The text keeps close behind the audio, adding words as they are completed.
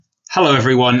Hello,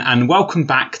 everyone, and welcome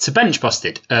back to Bench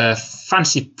Busted, a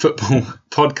fantasy football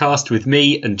podcast with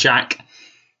me and Jack.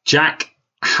 Jack,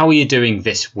 how are you doing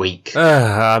this week?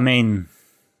 Look,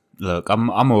 I'm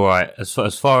all right. As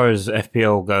far as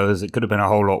FPL goes, it could have been a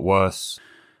whole lot worse.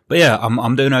 But yeah,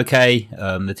 I'm doing okay.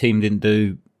 The team didn't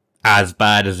do as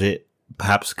bad as it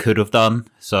perhaps could have done.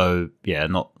 So yeah,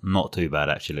 not too bad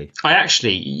actually.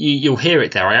 You'll hear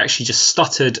it there. I actually just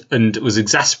stuttered and was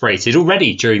exasperated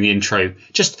already during the intro.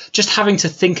 Just having to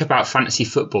think about fantasy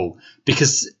football,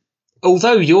 because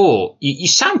although you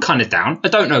sound kind of down, I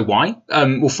don't know why.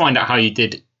 We'll find out how you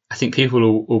did. I think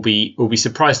people will be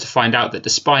surprised to find out that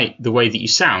despite the way that you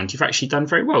sound, you've actually done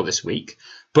very well this week.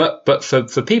 But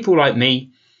for people like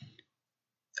me,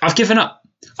 I've given up.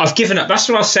 That's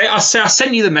what I'll say. I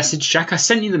sent you the message, Jack. I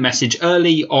sent you the message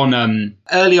early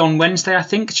on Wednesday, I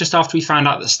think, just after we found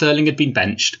out that Sterling had been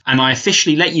benched, and I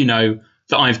officially let you know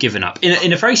that I've given up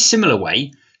in a very similar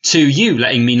way to you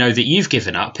letting me know that you've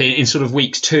given up in sort of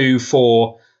weeks 2,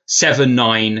 4, 7,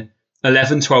 9,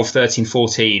 11, 12, 13,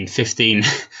 14, 15,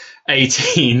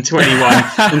 18, 21,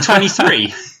 and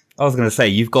 23. I was going to say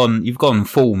you've gone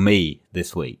full me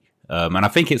this week. And I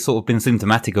think it's sort of been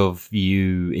symptomatic of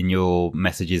you in your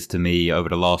messages to me over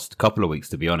the last couple of weeks,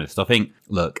 to be honest. I think,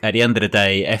 look, at the end of the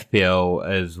day, FPL,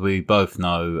 as we both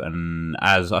know, and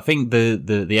as I think the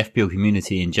FPL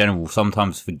community in general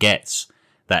sometimes forgets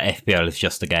that FPL is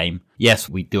just a game. Yes,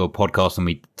 we do a podcast and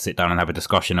we sit down and have a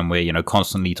discussion and we're,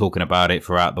 constantly talking about it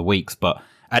throughout the weeks. But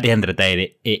at the end of the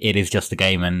day, it is just a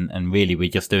game, and really we're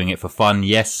just doing it for fun.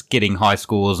 Yes, getting high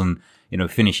scores and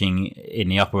finishing in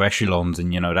the upper echelons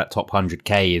and, that top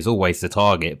 100k is always the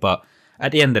target. But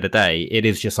at the end of the day, it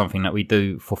is just something that we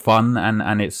do for fun,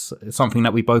 and it's something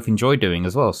that we both enjoy doing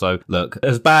as well. So look,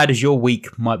 as bad as your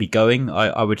week might be going,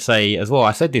 I would say as well,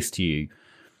 I said this to you,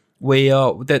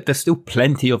 there's still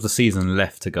plenty of the season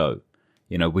left to go.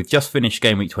 We've just finished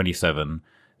game week 27.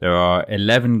 There are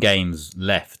 11 games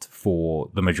left for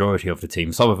the majority of the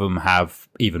team. Some of them have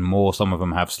even more, some of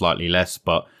them have slightly less,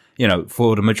 but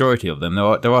for the majority of them,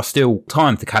 there are still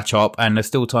time to catch up, and there's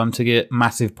still time to get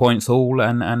massive points haul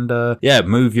and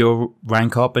move your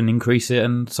rank up and increase it.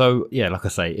 And so, yeah, like I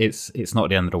say, it's not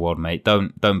the end of the world, mate.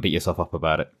 Don't beat yourself up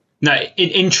about it. No,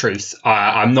 in truth,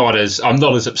 I'm not as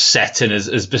upset and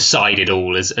as beside it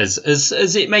all as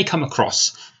it may come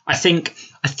across. I think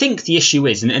the issue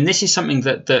is, and this is something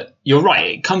that you're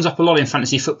right, it comes up a lot in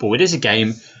fantasy football. It is a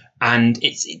game. And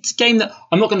it's a game that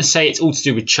I'm not going to say it's all to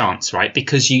do with chance, right?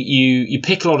 Because you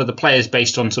pick a lot of the players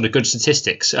based on sort of good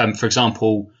statistics. For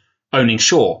example, owning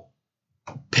Shaw,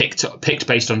 picked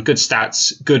based on good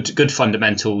stats, good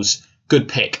fundamentals, good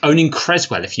pick. Owning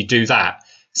Creswell, if you do that,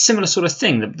 similar sort of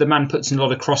thing. The man puts in a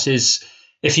lot of crosses.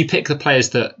 If you pick the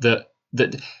players that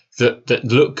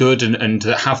look good and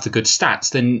that have the good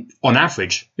stats, then on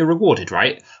average you're rewarded,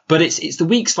 right? But it's the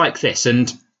weeks like this,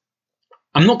 and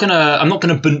I'm not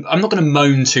gonna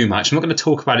moan too much. I'm not gonna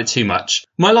talk about it too much.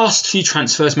 My last few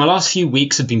transfers, my last few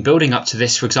weeks have been building up to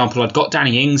this. For example, I'd got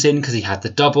Danny Ings in because he had the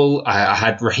double. I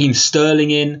had Raheem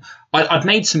Sterling in. I'd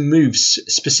made some moves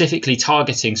specifically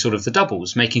targeting sort of the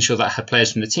doubles, making sure that I had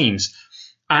players from the teams.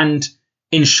 And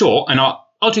in short, and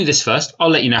I'll do this first. I'll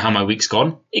let you know how my week's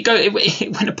gone.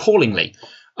 It went appallingly.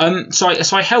 So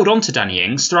I held on to Danny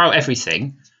Ings throughout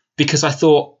everything because I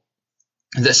thought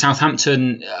that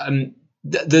Southampton.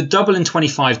 The double in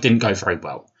 25 didn't go very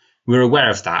well. We were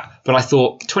aware of that. But I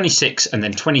thought 26 and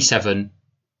then 27,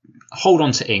 hold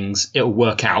on to Ings. It'll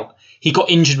work out. He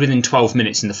got injured within 12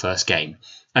 minutes in the first game.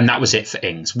 And that was it for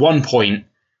Ings. 1 point.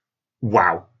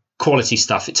 Wow. Quality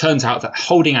stuff. It turns out that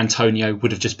holding Antonio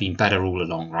would have just been better all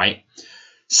along, right?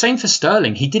 Same for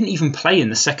Sterling. He didn't even play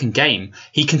in the second game.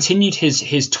 He continued his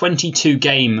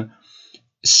 22-game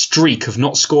streak of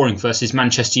not scoring versus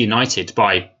Manchester United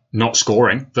by not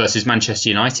scoring versus Manchester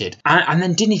United, and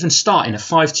then didn't even start in a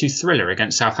 5-2 thriller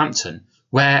against Southampton,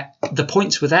 where the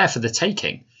points were there for the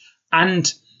taking.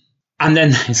 And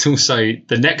then there's also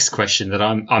the next question that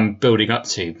I'm building up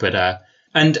to, but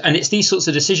and it's these sorts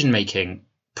of decision making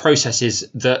processes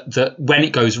that when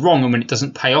it goes wrong and when it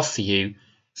doesn't pay off for you,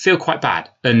 feel quite bad,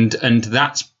 and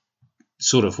that's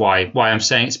sort of why I'm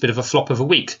saying it's a bit of a flop of a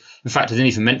week. In fact, I didn't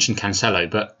even mention Cancelo,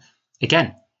 but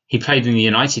again, he played in the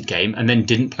United game and then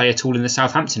didn't play at all in the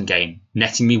Southampton game,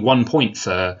 netting me 1 point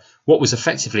for what was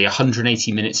effectively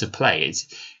 180 minutes of play.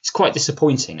 It's quite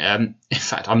disappointing. In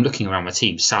fact, I'm looking around my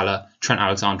team. Salah, Trent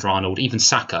Alexander-Arnold, even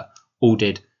Saka all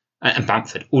did, and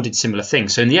Bamford all did similar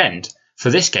things. So in the end, for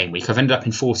this game week, I've ended up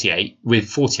in 48 with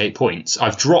 48 points.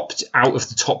 I've dropped out of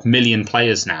the top million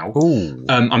players now.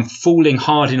 I'm falling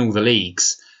hard in all the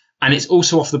leagues. And it's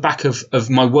also off the back of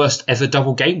my worst ever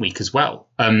double game week as well,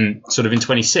 sort of in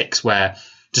 26, where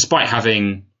despite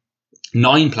having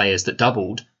 9 players that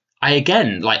doubled, I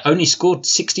again only scored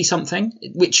 60 something,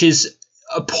 which is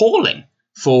appalling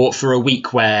for a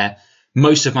week where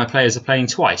most of my players are playing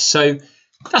twice. So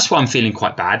that's why I'm feeling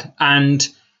quite bad. And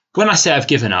when I say I've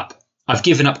given up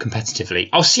competitively.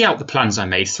 I'll see out the plans I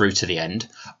made through to the end.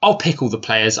 I'll pick all the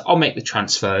players. I'll make the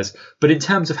transfers. But in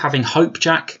terms of having hope,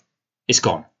 Jack, it's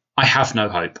gone. I have no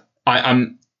hope. I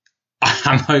am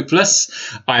hopeless.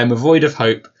 I am a void of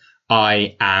hope.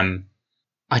 I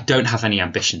don't have any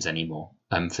ambitions anymore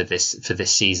for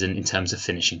this season in terms of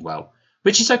finishing well,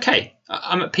 which is okay.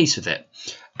 I'm at peace with it.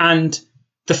 And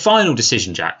the final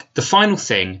decision, Jack, the final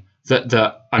thing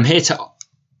that I'm here to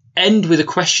end with a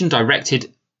question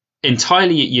directed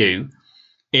entirely at you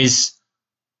is,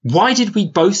 why did we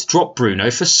both drop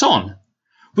Bruno for Son?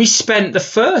 We spent the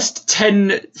first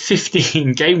 10,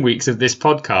 15 game weeks of this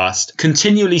podcast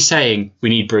continually saying we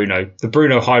need Bruno. The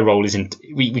Bruno high roll isn't.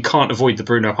 We can't avoid the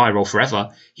Bruno high roll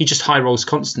forever. He just high rolls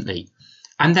constantly,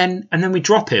 and then we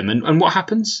drop him, and what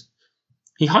happens?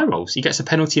 He high rolls. He gets a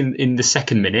penalty in the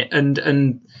second minute,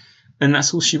 and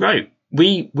that's all she wrote.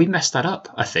 We messed that up.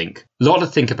 I think a lot to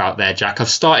think about there, Jack. I've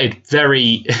started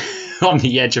very on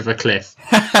the edge of a cliff.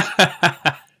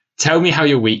 Tell me how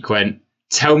your week went.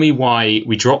 Tell me why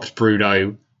we dropped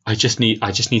Bruno. I just need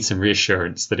some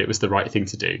reassurance that it was the right thing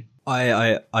to do.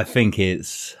 I think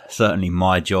it's certainly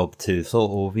my job to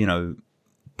sort of,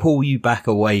 pull you back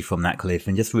away from that cliff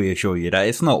and just reassure you that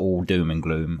it's not all doom and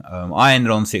gloom. I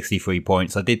ended on 63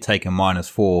 points. I did take a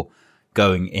 -4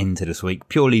 going into this week,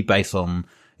 purely based on,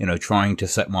 trying to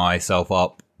set myself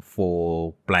up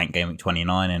for blank game week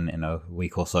 29 in a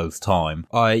week or so's time.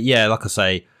 Like I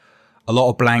say, a lot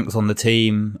of blanks on the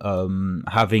team.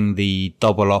 Having the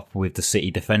double up with the City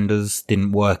defenders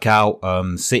didn't work out.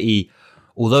 City,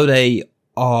 although they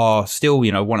are still,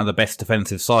 one of the best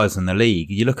defensive sides in the league,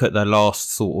 you look at their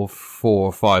last sort of 4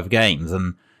 or 5 games,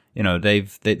 and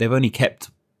they've only kept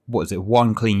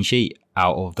one clean sheet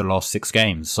out of the last 6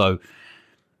 games. So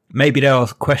maybe there are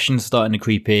questions starting to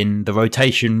creep in. The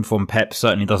rotation from Pep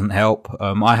certainly doesn't help.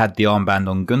 I had the armband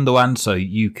on Gundogan, so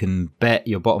you can bet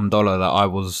your bottom dollar that I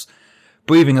was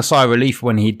breathing a sigh of relief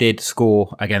when he did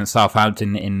score against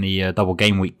Southampton in the double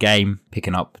game week game,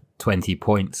 picking up 20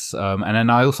 points. And then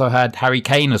I also had Harry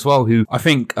Kane as well, who I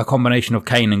think a combination of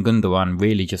Kane and Gundogan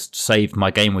really just saved my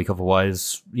game week.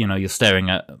 Otherwise, you're staring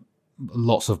at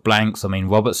lots of blanks. I mean,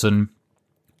 Robertson,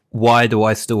 why do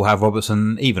I still have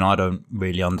Robertson? Even I don't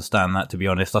really understand that, to be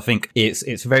honest. I think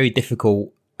it's very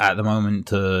difficult at the moment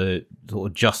to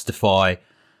sort of justify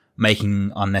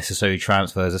making unnecessary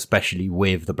transfers, especially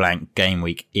with the blank game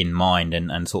week in mind,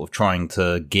 and sort of trying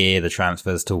to gear the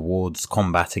transfers towards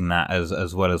combating that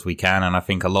as well as we can. And I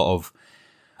think a lot of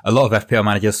FPL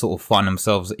managers sort of find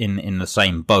themselves in the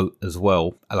same boat as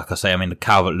well. Like I say, I mean, the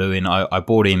Calvert-Lewin, I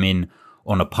brought him in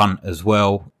on a punt as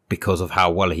well because of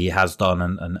how well he has done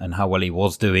and how well he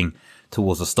was doing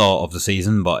towards the start of the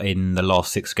season, but in the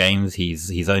last 6 games,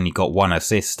 he's only got 1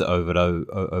 assist over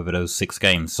those 6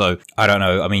 games. So I don't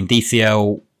know. I mean,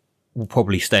 DCL will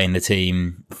probably stay in the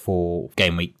team for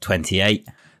game week 28.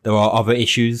 There are other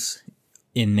issues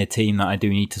in the team that I do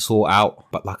need to sort out,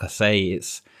 but like I say,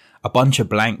 it's a bunch of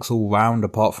blanks all round,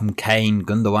 apart from Kane,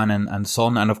 Gundogan and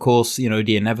Son. And of course,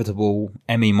 the inevitable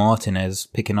Emi Martinez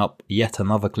picking up yet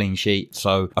another clean sheet.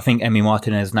 So I think Emi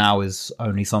Martinez now is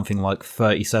only something like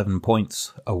 37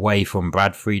 points away from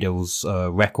Brad Friedel's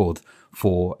record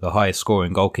for the highest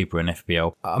scoring goalkeeper in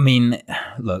FPL. I mean,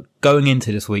 look, going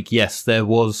into this week, yes, there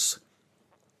was,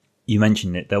 you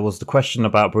mentioned it, there was the question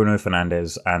about Bruno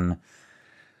Fernandes and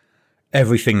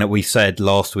everything that we said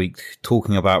last week,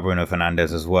 talking about Bruno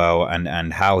Fernandes as well,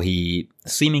 and how he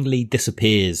seemingly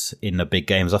disappears in the big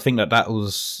games. I think that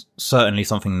was certainly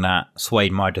something that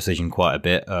swayed my decision quite a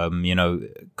bit,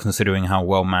 considering how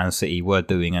well Man City were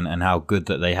doing and how good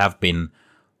that they have been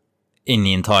in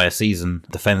the entire season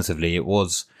defensively. It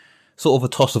was sort of a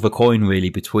toss of a coin, really,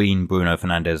 between Bruno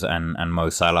Fernandes and Mo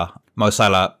Salah. Mo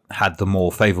Salah had the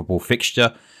more favourable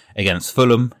fixture against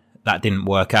Fulham. That didn't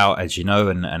work out, as you know,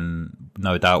 and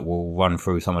no doubt we'll run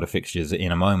through some of the fixtures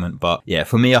in a moment. But yeah,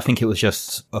 for me, I think it was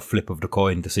just a flip of the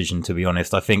coin decision, to be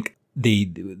honest. I think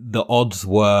the odds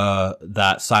were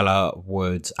that Salah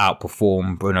would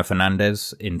outperform Bruno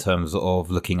Fernandes in terms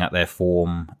of looking at their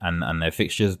form and their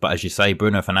fixtures. But as you say,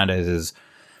 Bruno Fernandes is,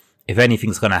 if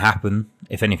anything's going to happen,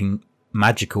 if anything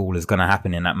magical is going to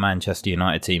happen in that Manchester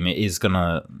United team, it is going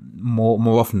to,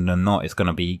 more often than not, it's going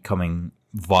to be coming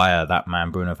via that man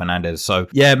Bruno Fernandes. So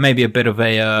yeah, maybe a bit of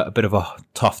a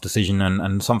tough decision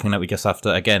and something that we just have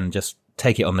to, again, just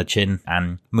take it on the chin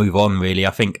and move on, really.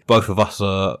 I think both of us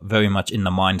are very much in the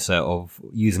mindset of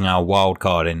using our wild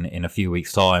card in a few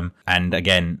weeks' time. And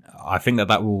again, I think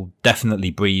that will definitely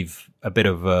breathe a bit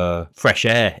of fresh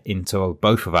air into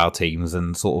both of our teams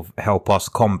and sort of help us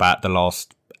combat the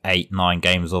last 8-9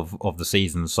 games of the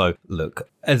season. So look,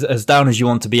 as down as you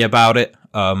want to be about it,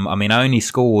 I only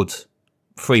scored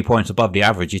 3 points above the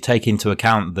average. You take into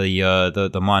account the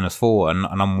 -4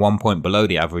 and I'm 1 point below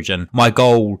the average. And my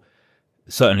goal,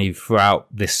 certainly throughout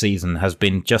this season, has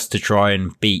been just to try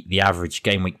and beat the average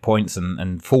game week points,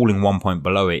 and falling 1 point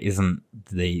below it isn't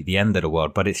the end of the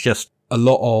world, but it's just a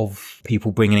lot of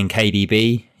people bringing in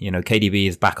KDB. KDB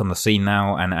is back on the scene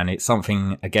now, and it's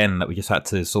something, again, that we just had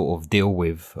to sort of deal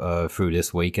with through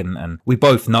this week. And we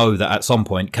both know that at some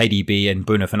point, KDB and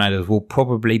Bruno Fernandes will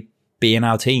probably be in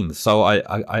our teams. So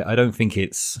I don't think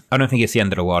it's the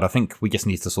end of the world. I think we just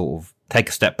need to sort of take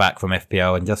a step back from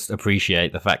FPL and just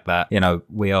appreciate the fact that,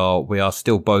 we are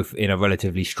still both in a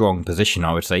relatively strong position,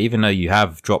 I would say. Even though you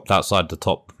have dropped outside the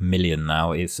top million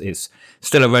now, it's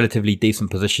still a relatively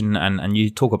decent position. And you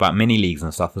talk about mini leagues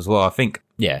and stuff as well. I think,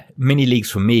 mini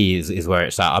leagues for me is where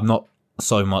it's at. I'm not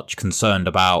so much concerned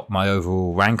about my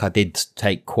overall rank. I did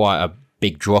take quite a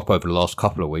big drop over the last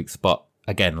couple of weeks, but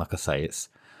again, like I say,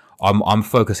 I'm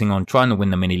focusing on trying to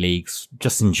win the mini leagues,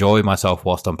 just enjoy myself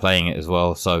whilst I'm playing it as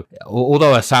well. So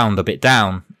although I sound a bit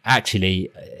down,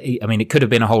 actually, it could have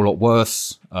been a whole lot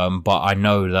worse. But I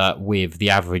know that with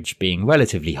the average being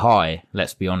relatively high,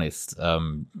 let's be honest,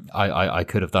 I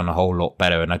could have done a whole lot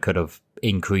better, and I could have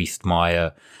increased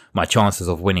my chances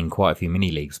of winning quite a few mini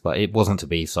leagues, but it wasn't to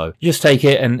be. So just take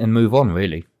it and move on,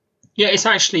 really. Yeah, it's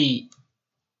actually,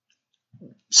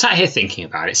 sat here thinking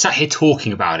about it, sat here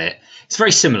talking about it, it's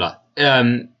very similar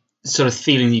sort of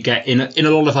feeling you get in a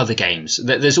lot of other games.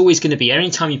 There's always going to be,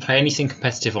 anytime you play anything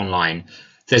competitive online,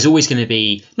 there's always going to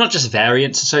be not just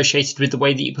variance associated with the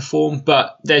way that you perform,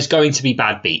 but there's going to be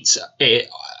bad beats.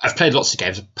 I've played lots of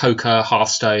games, poker,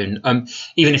 Hearthstone,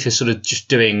 even if you're sort of just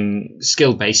doing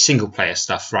skill-based single-player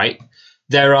stuff, right?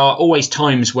 There are always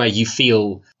times where you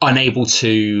feel unable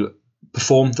to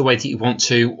perform the way that you want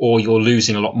to, or you're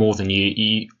losing a lot more than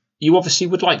you obviously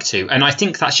would like to. And I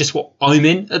think that's just what I'm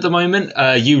in at the moment.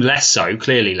 You less so,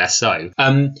 clearly less so.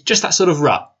 Just that sort of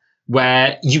rut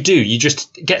where you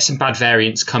just get some bad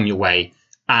variance come your way,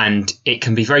 and it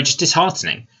can be very just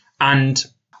disheartening. And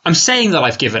I'm saying that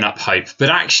I've given up hope, but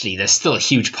actually there's still a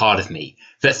huge part of me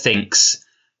that thinks,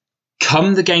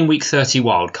 come the game week 30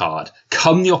 wildcard,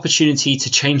 come the opportunity to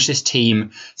change this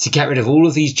team, to get rid of all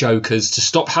of these jokers, to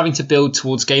stop having to build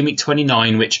towards game week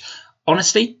 29, which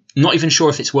honestly, not even sure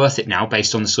if it's worth it now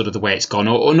based on the way it's gone,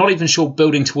 or not even sure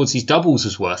building towards these doubles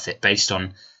was worth it based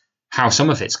on how some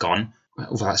of it's gone.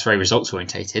 Although that's very results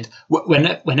orientated.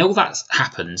 When all that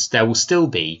happens, there will still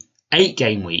be 8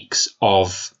 game weeks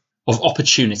of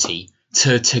opportunity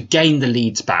to gain the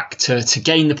leads back, to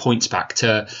gain the points back,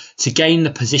 to gain the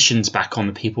positions back on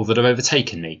the people that have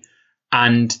overtaken me.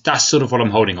 And that's sort of what I'm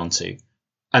holding on to.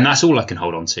 And that's all I can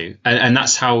hold on to. And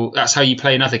that's how you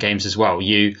play in other games as well.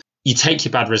 You take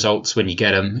your bad results when you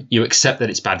get them, you accept that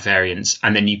it's bad variance,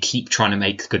 and then you keep trying to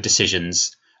make good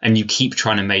decisions, and you keep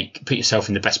trying to put yourself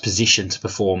in the best position to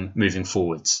perform moving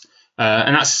forwards.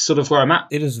 And that's sort of where I'm at.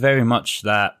 It is very much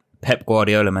that Pep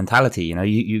Guardiola mentality.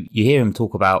 You hear him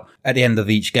talk about at the end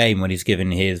of each game when he's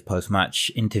giving his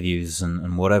post-match interviews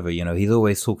and whatever, he's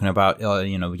always talking about,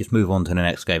 we just move on to the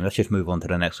next game. Let's just move on to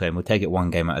the next game. We'll take it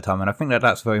one game at a time. And I think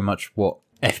that's very much what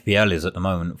FPL is at the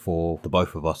moment for the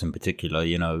both of us in particular.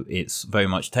 It's very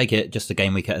much take it just a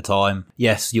game week at a time.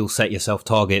 Yes, you'll set yourself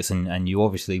targets and you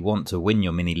obviously want to win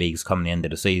your mini leagues come the end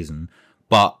of the season,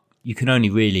 but you can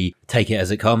only really take it as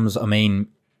it comes.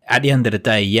 At the end of the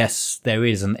day, yes, there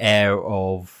is an air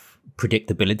of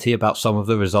predictability about some of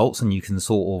the results, and you can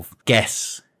sort of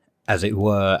guess, as it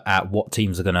were, at what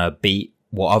teams are going to beat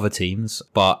what other teams.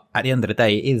 But at the end of the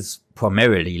day, it is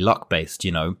primarily luck based.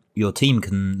 Your team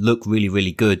can look really,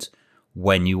 really good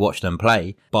when you watch them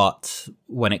play, but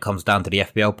when it comes down to the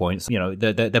FPL points,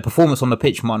 their performance on the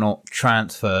pitch might not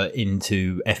transfer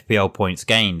into FPL points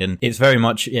gained. And it's very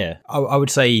much, I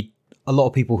would say a lot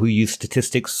of people who use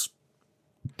statistics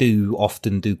do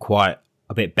often do quite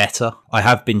a bit better. I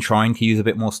have been trying to use a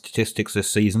bit more statistics this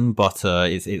season, but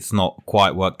it's not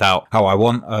quite worked out how I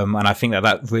want. And I think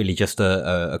that's really just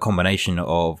a combination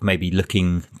of maybe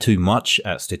looking too much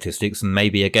at statistics and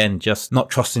maybe, again, just not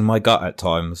trusting my gut at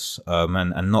times,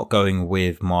 and not going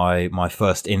with my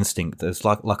first instinct. It's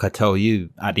like I tell you,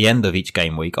 at the end of each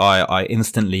game week, I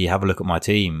instantly have a look at my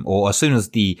team, or as soon as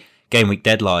the game week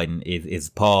deadline is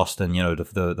passed and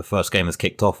the first game has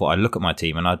kicked off, I look at my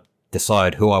team and I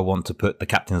decide who I want to put the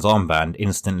captain's armband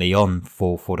instantly on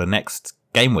for the next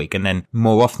game week. And then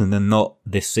more often than not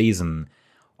this season,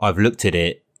 I've looked at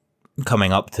it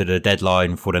coming up to the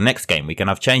deadline for the next game week and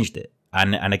I've changed it.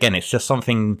 And again, it's just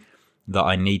something that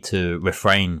I need to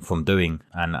refrain from doing.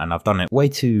 And I've done it way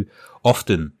too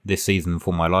often this season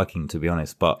for my liking, to be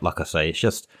honest. But like I say, it's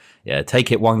just,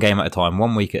 take it one game at a time,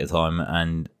 1 week at a time.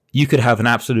 And you could have an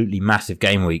absolutely massive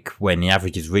game week when the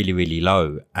average is really, really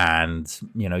low. And,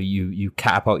 you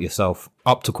catapult yourself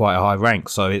up to quite a high rank.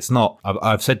 So it's not,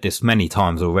 I've said this many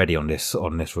times already on this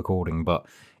recording, but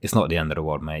it's not the end of the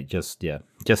world, mate. Just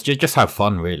have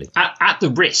fun, really. At the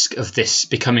risk of this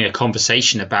becoming a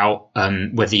conversation about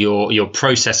whether you're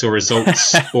process or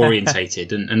results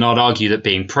orientated, and I'd argue that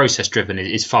being process driven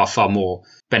is far, far more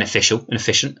beneficial and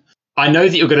efficient. I know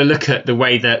that you're going to look at the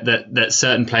way that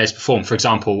certain players perform. For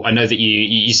example, I know that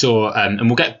you saw, and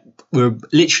we're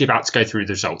literally about to go through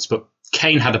the results, but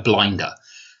Kane had a blinder,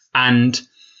 and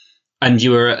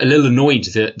you were a little annoyed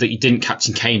that you didn't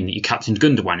captain Kane, that you captained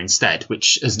Gundogan instead,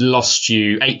 which has lost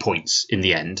you 8 points in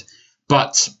the end.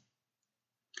 But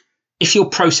if you're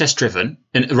process driven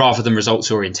and rather than results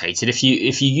orientated, if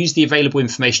you use the available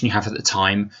information you have at the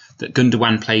time, that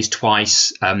Gundogan plays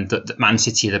twice, that Man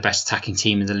City are the best attacking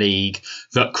team in the league,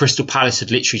 that Crystal Palace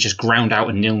had literally just ground out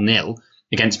a 0-0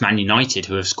 against Man United,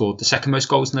 who have scored the second most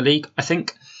goals in the league, I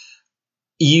think,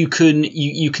 you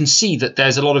can see that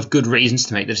there's a lot of good reasons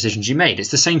to make the decisions you made.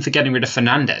 It's the same for getting rid of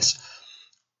Fernandes.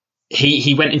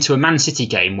 He went into a Man City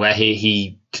game where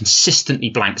he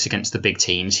consistently blanks against the big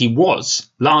teams. He was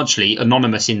largely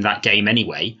anonymous in that game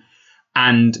anyway,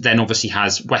 and then obviously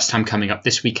has West Ham coming up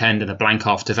this weekend and a blank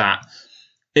after that.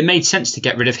 It made sense to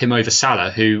get rid of him over Salah,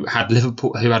 who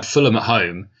had Fulham at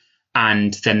home,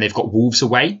 and then they've got Wolves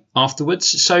away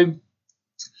afterwards.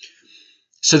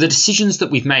 So the decisions that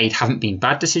we've made haven't been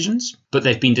bad decisions, but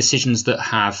they've been decisions that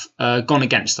have gone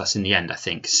against us in the end, I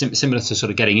think. Similar to sort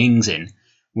of getting Ings in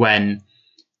when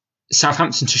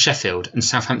Southampton to Sheffield and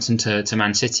Southampton to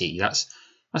Man City.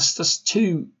 That's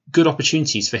two good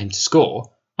opportunities for him to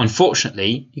score.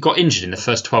 Unfortunately, he got injured in the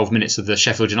first 12 minutes of the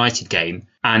Sheffield United game.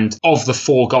 And of the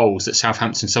 4 goals that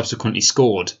Southampton subsequently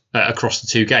scored across the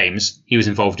 2 games, he was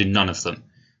involved in none of them,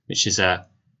 which is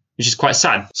quite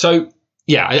sad. So,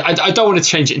 yeah, I don't want to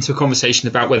change it into a conversation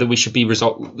about whether we should be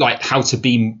how to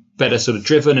be better sort of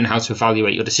driven and how to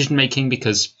evaluate your decision making,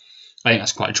 because I think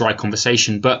that's quite a dry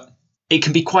conversation. But it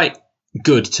can be quite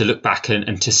good to look back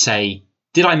and to say,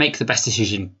 did I make the best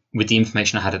decision with the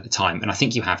information I had at the time? And I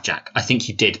think you have, Jack. I think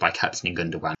you did by captaining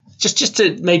Gundogan. Just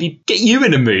to maybe get you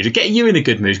in a mood, get you in a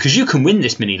good mood, because you can win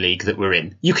this mini league that we're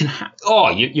in. You can,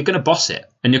 you're going to boss it,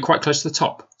 and you're quite close to the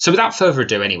top. So without further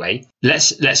ado, anyway,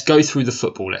 let's go through the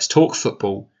football. Let's talk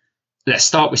football. Let's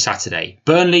start with Saturday.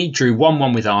 Burnley drew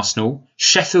 1-1 with Arsenal.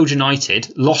 Sheffield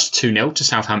United lost 2-0 to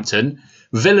Southampton.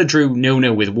 Villa drew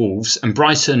 0-0 with Wolves, and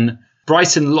Brighton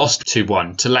lost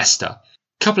 2-1 to Leicester.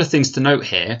 Couple of things to note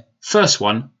here. First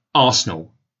one,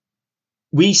 Arsenal.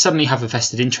 We suddenly have a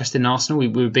vested interest in Arsenal. We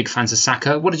were big fans of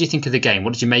Saka. What did you think of the game?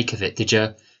 What did you make of it? Did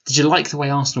you like the way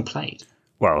Arsenal played?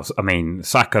 Well, I mean,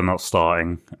 Saka not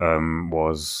starting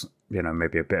was,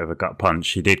 maybe a bit of a gut punch.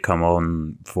 He did come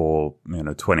on for,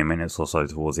 20 minutes or so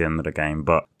towards the end of the game.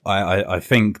 But I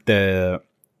think the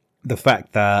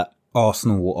fact that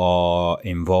Arsenal are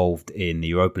involved in the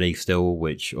Europa League still,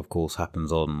 which of course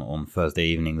happens on Thursday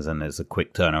evenings, and there's a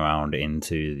quick turnaround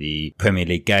into the Premier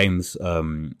League games.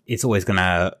 It's always going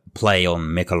to play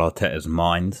on Mikel Arteta's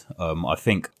mind. I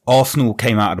think Arsenal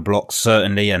came out of the blocks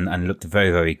certainly and looked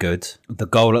very, very good. The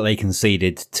goal that they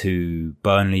conceded to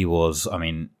Burnley was,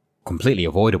 completely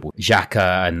avoidable.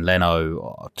 Xhaka and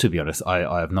Leno, to be honest,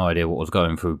 I have no idea what was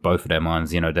going through both of their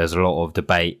minds. There's a lot of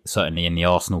debate, certainly in the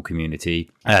Arsenal community,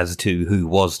 as to who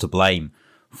was to blame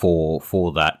for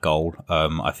that goal.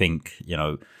 I think,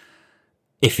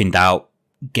 if in doubt,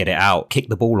 get it out, kick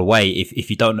the ball away.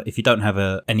 If you don't have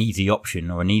an easy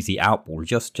option or an easy out ball,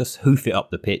 just hoof it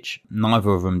up the pitch. Neither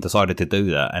of them decided to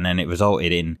do that, and then it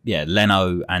resulted in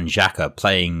Leno and Xhaka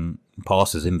playing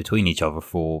passes in between each other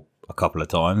for a couple of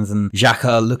times, and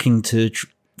Xhaka looking to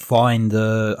find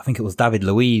I think it was David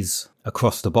Luiz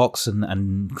across the box,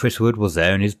 and Chris Wood was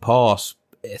there, and his pass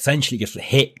essentially just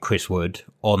hit Chris Wood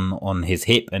on his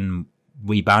hip and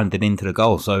rebounded into the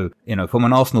goal. So, from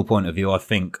an Arsenal point of view, I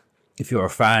think if you're a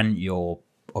fan, you're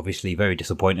obviously very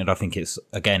disappointed. I think it's,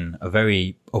 again, a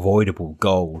very avoidable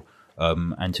goal.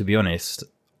 And to be honest,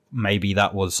 maybe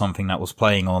that was something that was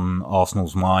playing on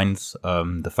Arsenal's minds.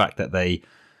 The fact that they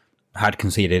had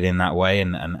conceded in that way,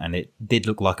 and it did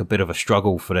look like a bit of a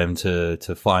struggle for them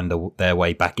to find their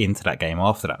way back into that game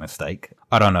after that mistake.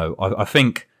 I don't know. I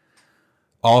think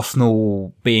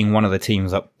Arsenal being one of the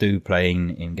teams that do play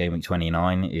in game week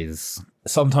 29 is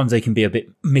sometimes they can be a bit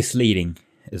misleading,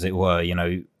 as it were. You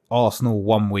know, Arsenal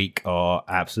 1 week are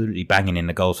absolutely banging in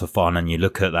the goals for fun, and you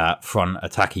look at that front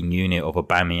attacking unit of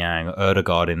Aubameyang,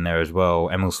 Ødegaard in there as well,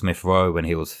 Emil Smith-Rowe when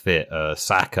he was fit,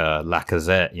 Saka,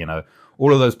 Lacazette, you know,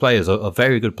 all of those players are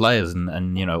very good players,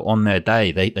 and you know, on their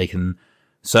day, they can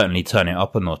certainly turn it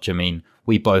up a notch. I mean,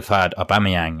 we both had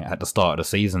Aubameyang at the start of the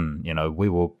season. You know, we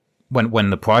were, when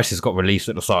the prices got released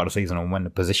at the start of the season, and when the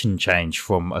position change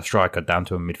from a striker down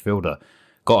to a midfielder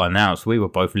got announced, we were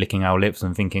both licking our lips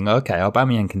and thinking, okay,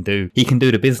 Aubameyang can do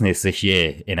the business this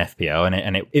year in FPL,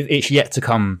 and it's yet to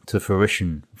come to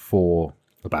fruition for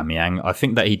Aubameyang. I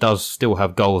think that he does still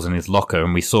have goals in his locker,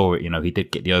 and we saw it. You know, he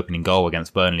did get the opening goal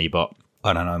against Burnley, but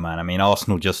I don't know, man. I mean,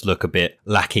 Arsenal just look a bit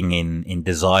lacking in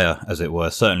desire, as it were,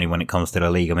 certainly when it comes to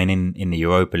the league. I mean, in the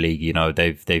Europa League, you know,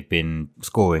 they've been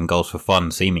scoring goals for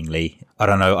fun, seemingly. I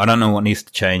don't know what needs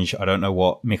to change. I don't know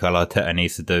what Mikel Arteta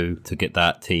needs to do to get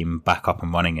that team back up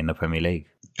and running in the Premier League.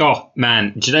 Oh,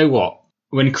 man, do you know what?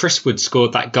 When Chris Wood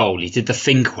scored that goal, he did the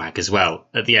finger wag as well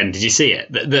at the end. Did you see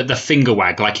it? The finger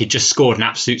wag, like he just scored an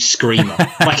absolute screamer.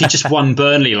 Like he just won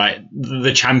Burnley, like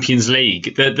the Champions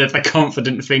League. The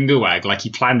confident finger wag, like he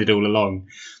planned it all along.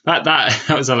 That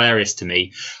was hilarious to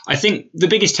me. I think the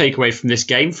biggest takeaway from this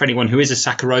game, for anyone who is a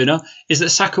Saka owner, is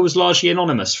that Saka was largely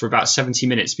anonymous for about 70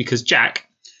 minutes because Jack,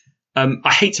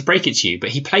 I hate to break it to you,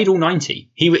 but he played all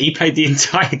 90. He played the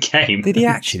entire game. Did he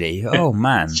actually? Oh,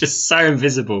 man. It's just so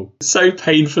invisible. So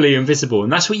painfully invisible.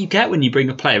 And that's what you get when you bring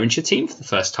a player into your team for the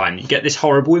first time. You get this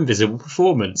horrible invisible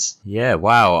performance. Yeah,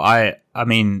 wow. I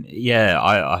mean, yeah,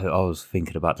 I was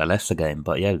thinking about the Leicester game,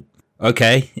 but yeah.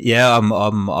 Okay, yeah,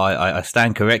 I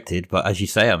stand corrected, but as you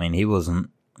say, I mean, he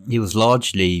was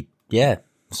largely,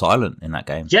 silent in that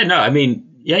game. Yeah, no, I mean,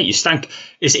 yeah, you stank.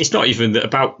 It's not even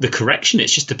about the correction.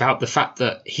 It's just about the fact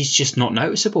that he's just not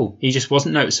noticeable. He just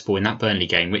wasn't noticeable in that Burnley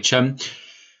game, which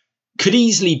could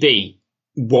easily be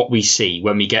what we see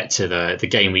when we get to the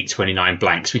game week 29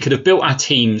 blanks. We could have built our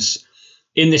teams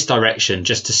in this direction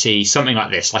just to see something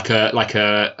like this, like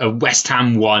a West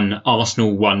Ham 1,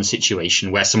 Arsenal 1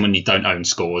 situation where someone you don't own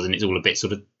scores and it's all a bit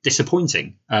sort of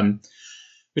disappointing,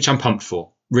 which I'm pumped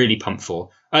for. Really pumped for.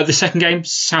 The second game,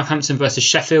 Southampton versus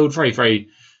Sheffield, very, very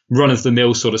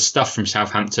run-of-the-mill sort of stuff from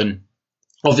Southampton.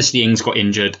 Obviously, Ings got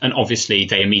injured, and obviously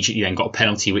they immediately then got a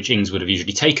penalty, which Ings would have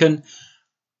usually taken.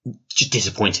 Just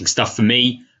disappointing stuff for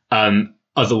me.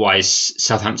 Otherwise,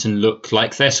 Southampton look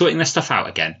like they're sorting their stuff out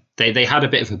again. They had a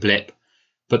bit of a blip,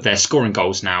 but they're scoring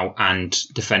goals now and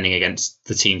defending against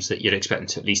the teams that you'd expect them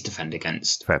to at least defend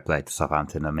against. Fair play to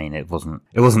Southampton. I mean, it wasn't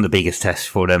the biggest test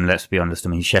for them, let's be honest. I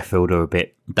mean, Sheffield are a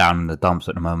bit down in the dumps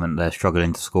at the moment. They're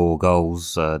struggling to score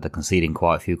goals. They're conceding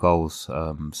quite a few goals.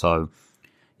 So,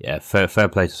 yeah, fair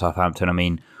play to Southampton. I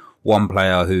mean, one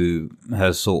player who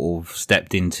has sort of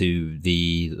stepped into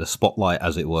the spotlight,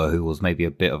 as it were, who was maybe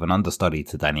a bit of an understudy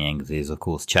to Danny Ings, is, of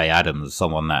course, Che Adams,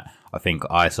 someone that I think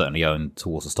I certainly owned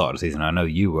towards the start of the season. I know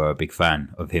you were a big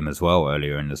fan of him as well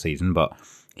earlier in the season, but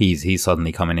he's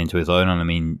suddenly coming into his own. And I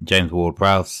mean, James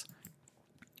Ward-Prowse,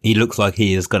 he looks like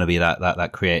he is going to be that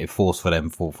creative force for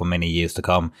them for many years to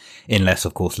come, unless,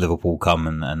 of course, Liverpool come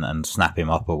and snap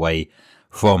him up away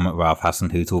from Ralph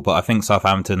Hasenhüttl. But I think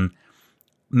Southampton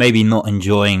maybe not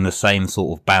enjoying the same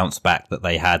sort of bounce back that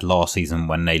they had last season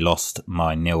when they lost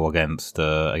 9-0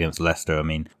 against Leicester. I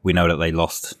mean, we know that they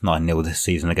lost 9-0 this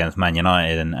season against Man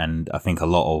United, and I think a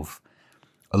lot of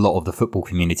the football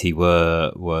community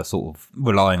were sort of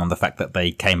relying on the fact that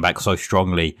they came back so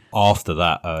strongly after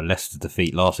that Leicester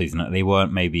defeat last season that they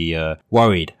weren't maybe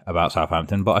worried about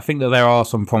Southampton. But I think that there are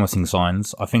some promising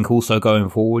signs. I think also going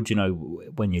forward, you know,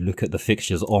 when you look at the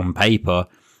fixtures on paper,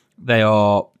 they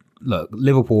are... Look,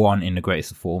 Liverpool aren't in the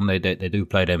greatest of form. They do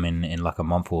play them in like a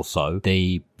month or so.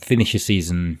 They finish the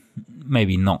season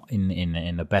maybe not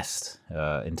in the best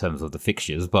in terms of the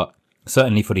fixtures, but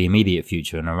certainly for the immediate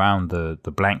future and around the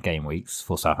blank game weeks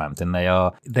for Southampton,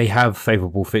 they have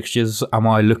favourable fixtures. Am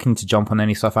I looking to jump on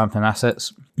any Southampton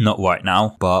assets? Not right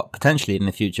now, but potentially in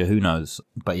the future, who knows?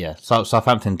 But yeah,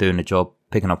 Southampton doing the job,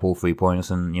 picking up all 3 points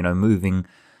and, you know, moving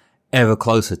ever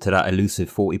closer to that elusive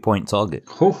 40-point target.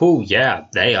 Yeah,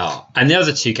 they are. And the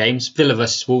other two games, Villa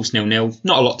versus Wolves 0-0.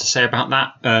 Not a lot to say about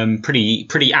that. Pretty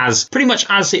much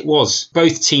as it was.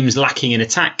 Both teams lacking in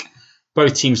attack.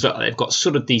 Both teams look like they've got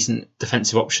sort of decent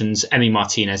defensive options. Emi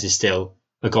Martinez is still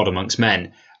a god amongst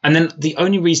men. And then the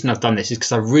only reason I've done this is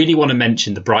because I really want to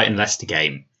mention the Brighton-Leicester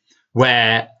game,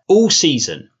 where all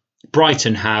season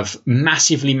Brighton have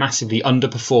massively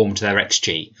underperformed their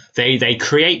XG. They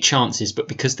create chances, but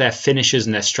because their finishers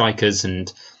and their strikers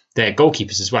and their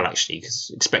goalkeepers as well, actually,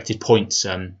 because expected points,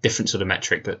 different sort of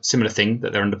metric, but similar thing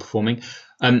that they're underperforming.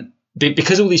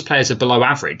 Because all these players are below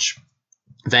average,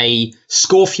 they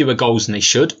score fewer goals than they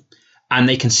should, and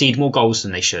they concede more goals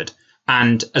than they should.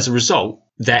 And as a result,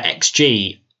 their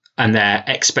XG and their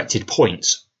expected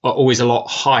points are always a lot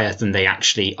higher than they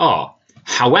actually are.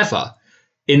 However,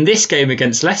 in this game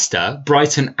against Leicester,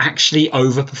 Brighton actually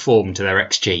overperformed their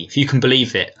XG. If you can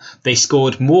believe it, they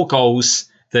scored more goals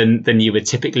than you would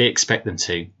typically expect them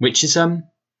to, which is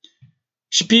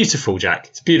it's beautiful, Jack.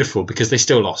 It's beautiful because they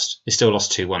still lost. They still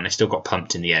lost 2-1. They still got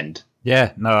pumped in the end.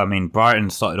 Yeah, no, I mean, Brighton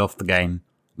started off the game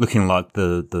looking like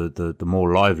the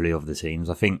more lively of the teams.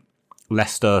 I think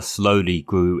Leicester slowly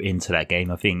grew into that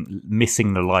game. I think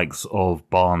missing the likes of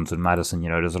Barnes and Maddison,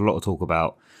 there's a lot of talk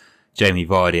about Jamie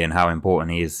Vardy and how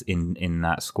important he is in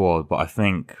that squad, but I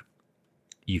think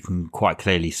you can quite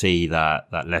clearly see that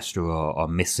Leicester are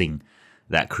missing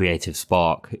that creative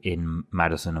spark in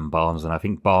Maddison and Barnes. And I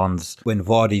think Barnes, when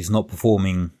Vardy's not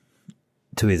performing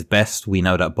to his best, we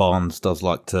know that Barnes does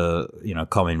like to,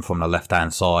 come in from the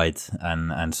left-hand side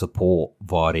and support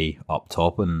Vardy up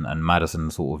top, and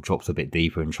Maddison sort of drops a bit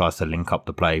deeper and tries to link up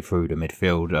the play through the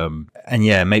midfield. And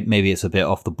yeah, maybe it's a bit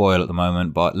off the boil at the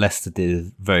moment, but Leicester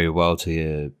did very well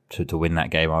to win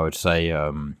that game, I would say.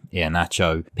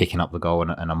 Iheanacho picking up the goal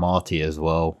and Amati as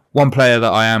well. One player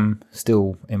that I am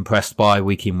still impressed by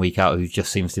week in, week out, who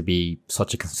just seems to be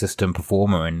such a consistent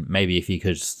performer, and maybe if he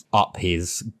could up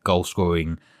his goal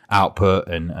scoring output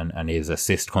and his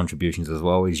assist contributions as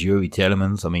well, is Yuri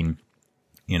Tielemans. I mean,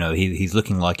 he's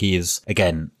looking like he is,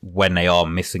 again, when they are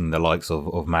missing the likes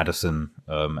of Maddison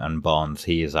and Barnes,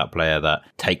 he is that player that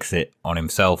takes it on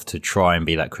himself to try and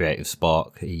be that creative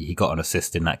spark. He got an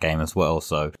assist in that game as well.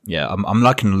 So, yeah, I'm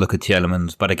liking the look of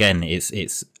Tielemans, but again,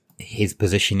 it's his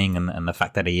positioning and the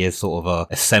fact that he is sort of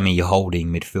a semi-holding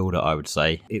midfielder, I would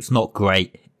say. It's not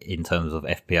great in terms of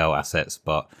FPL assets,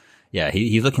 but yeah,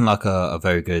 he's looking like a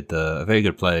very good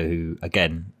player who,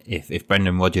 again, if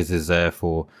Brendan Rodgers is there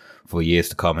for years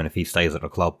to come, and if he stays at the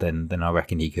club, then I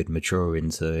reckon he could mature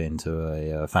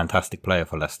into a fantastic player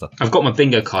for Leicester. I've got my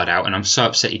bingo card out, and I'm so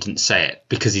upset you didn't say it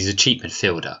because he's a cheap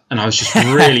midfielder, and I was just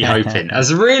really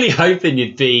hoping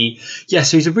you'd be, so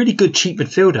he's a really good cheap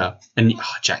midfielder. And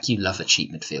Jack, you love a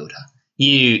cheap midfielder.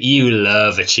 You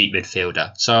love a cheap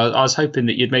midfielder. So I was hoping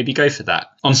that you'd maybe go for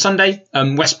that. On Sunday,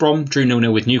 West Brom drew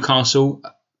 0-0 with Newcastle.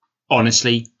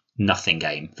 Honestly, nothing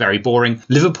game. Very boring.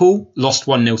 Liverpool lost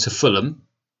 1-0 to Fulham.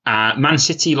 Man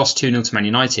City lost 2-0 to Man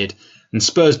United, and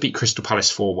Spurs beat Crystal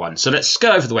Palace 4-1. So let's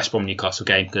go over the West Brom Newcastle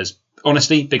game, because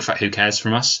honestly, big fat who cares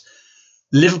from us.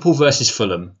 Liverpool versus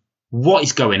Fulham. What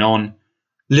is going on?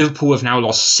 Liverpool have now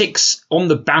lost 6 on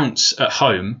the bounce at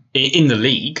home in the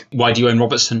league. Why do you own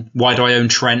Robertson? Why do I own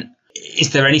Trent?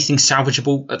 Is there anything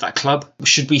salvageable at that club?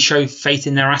 Should we show faith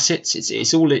in their assets?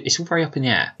 It's all very up in the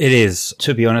air. It is.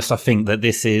 To be honest, I think that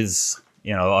this is,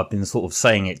 I've been sort of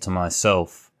saying it to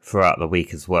myself throughout the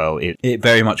week as well. It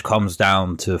very much comes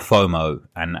down to FOMO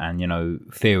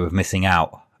and fear of missing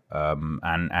out.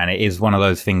 And it is one of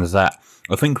those things that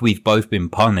I think we've both been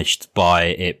punished by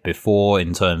it before,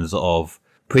 in terms of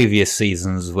previous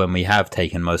seasons when we have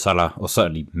taken Mo Salah, or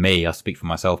certainly me, I speak for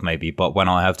myself maybe, but when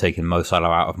I have taken Mo Salah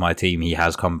out of my team, he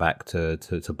has come back to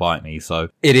bite me. So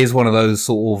it is one of those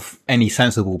sort of, any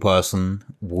sensible person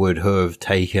would have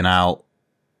taken out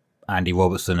Andy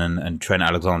Robertson and Trent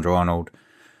Alexander-Arnold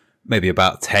maybe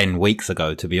about 10 weeks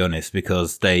ago, to be honest,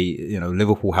 because they,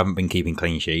 Liverpool haven't been keeping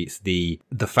clean sheets. The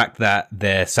fact that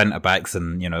their centre-backs,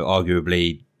 and,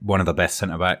 arguably one of the best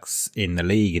centre-backs in the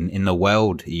league, in the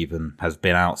world even, has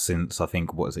been out since, I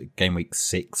think, game week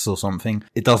 6 or something.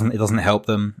 It doesn't help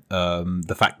them.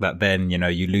 The fact that then,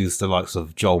 you lose the likes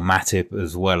of Joel Matip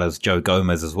as well as Joe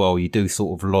Gomez as well, you do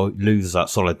sort of lose that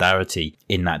solidarity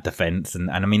in that defence.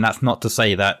 And I mean, that's not to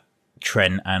say that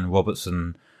Trent and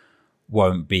Robertson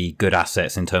won't be good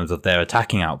assets in terms of their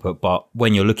attacking output, but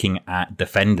when you're looking at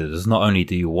defenders, not only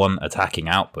do you want attacking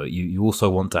output, you also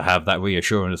want to have that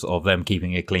reassurance of them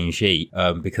keeping a clean sheet,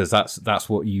 because that's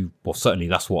what certainly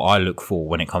that's what I look for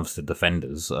when it comes to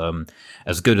defenders.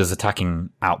 As good as attacking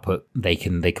output they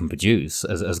can produce,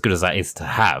 as good as that is to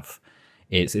have,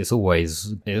 it's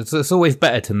always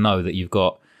better to know that you've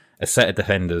got a set of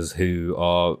defenders who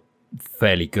are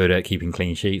fairly good at keeping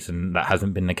clean sheets, and that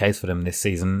hasn't been the case for them this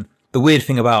season. The weird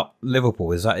thing about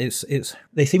Liverpool is that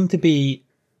they seem to be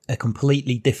a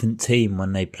completely different team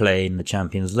when they play in the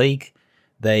Champions League.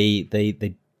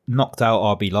 They knocked out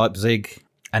RB Leipzig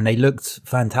and they looked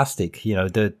fantastic.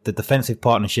 The defensive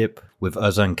partnership with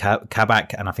Ozan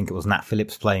Kabak, and I think it was Nat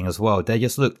Phillips playing as well. They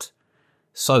just looked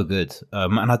so good.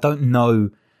 And I don't know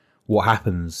what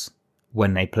happens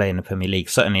when they play in the Premier League,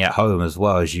 certainly at home as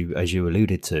well, as you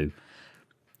alluded to.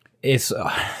 It's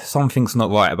something's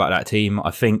not right about that team.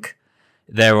 I think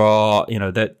there are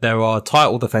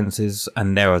title defenses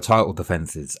and there are title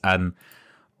defenses, and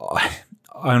I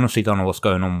honestly don't know what's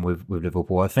going on with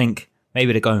Liverpool. I think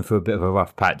maybe they're going through a bit of a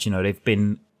rough patch. They've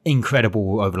been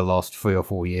incredible over the last 3 or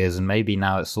 4 years, and maybe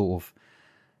now it's sort of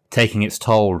taking its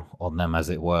toll on them, as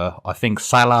it were. I think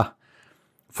Salah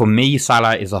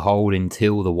is a hold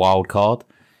until the wild card.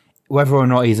 Whether or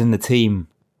not he's in the team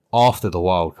after the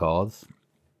wild card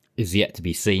is yet to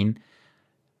be seen.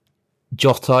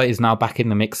 Jota is now back in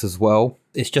the mix as well.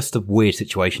 It's just a weird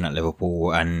situation at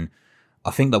Liverpool, and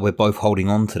I think that we're both holding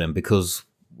on to them because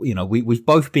we've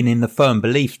both been in the firm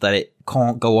belief that it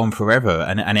can't go on forever,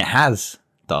 and it has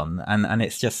done, and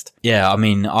it's just,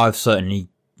 I've certainly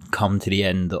come to the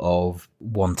end of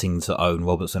wanting to own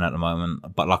Robertson at the moment,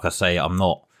 but like I say, I'm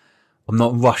not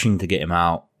rushing to get him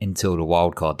out until the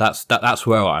wild card. That's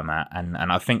where I'm at, and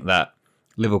I think that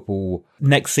Liverpool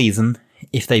next season,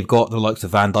 if they've got the likes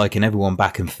of Van Dijk and everyone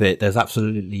back and fit, there's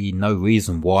absolutely no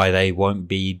reason why they won't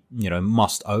be,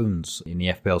 must owns in the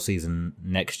FPL season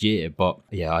next year. But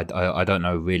yeah, I don't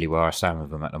know really where I stand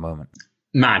with them at the moment.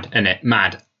 Mad, innit?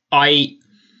 Mad.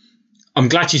 I'm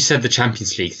glad you said the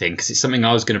Champions League thing, because it's something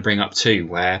I was going to bring up too,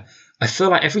 where I feel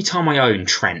like every time I own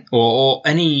Trent or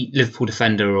any Liverpool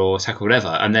defender or attacker or whatever,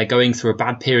 and they're going through a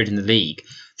bad period in the league,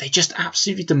 they just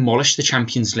absolutely demolish the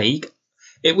Champions League.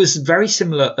 It was very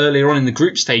similar earlier on in the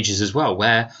group stages as well,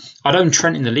 where I'd own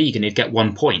Trent in the league and he'd get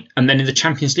 1 point. And then in the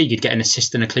Champions League, he'd get an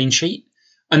assist and a clean sheet.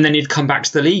 And then he'd come back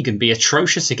to the league and be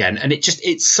atrocious again. And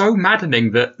it's so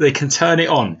maddening that they can turn it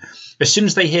on. As soon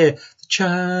as they hear the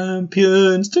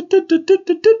champions.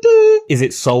 Is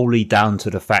it solely down to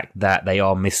the fact that they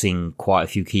are missing quite a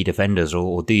few key defenders?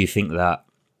 Or do you think that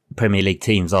Premier League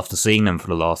teams, after seeing them for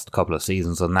the last couple of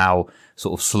seasons, are now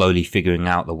sort of slowly figuring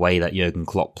out the way that Jurgen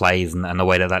Klopp plays and the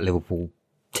way that Liverpool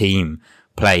team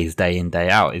plays day in, day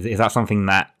out? Is that something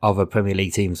that other Premier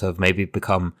League teams have maybe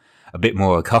become a bit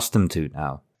more accustomed to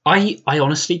now? I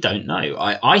honestly don't know.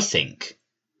 I think,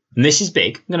 and this is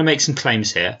big, I'm going to make some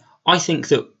claims here. I think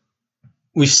that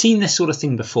we've seen this sort of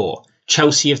thing before.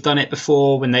 Chelsea have done it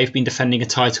before when they've been defending a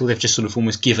title. They've just sort of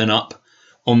almost given up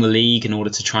on the league in order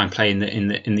to try and play in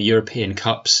the European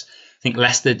Cups. I think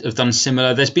Leicester have done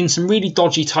similar. There's been some really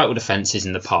dodgy title defences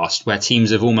in the past where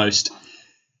teams have almost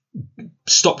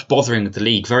stopped bothering with the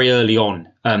league very early on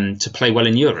to play well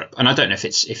in Europe. And I don't know if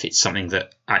it's something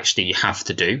that actually you have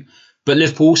to do. But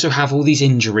Liverpool also have all these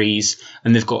injuries,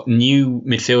 and they've got new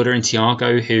midfielder in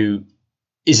Thiago who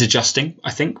is adjusting, I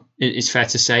think it's fair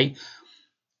to say.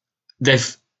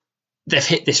 They've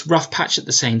hit this rough patch at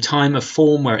the same time of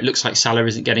form where it looks like Salah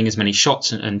isn't getting as many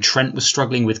shots, and Trent was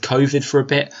struggling with COVID for a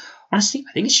bit. Honestly,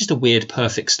 I think it's just a weird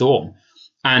perfect storm.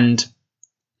 And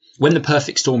when the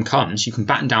perfect storm comes, you can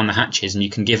batten down the hatches and you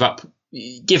can give up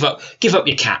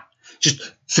your cat.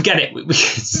 Just forget it.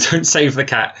 Don't save the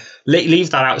cat. Leave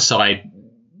that outside.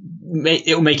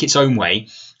 It'll make its own way.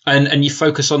 And you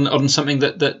focus on something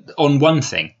that on one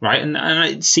thing, right? And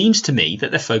it seems to me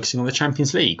that they're focusing on the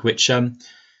Champions League, which,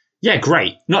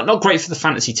 great. Not great for the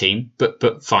fantasy team,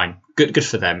 but fine. Good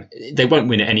for them. They won't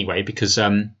win it anyway because I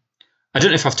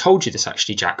don't know if I've told you this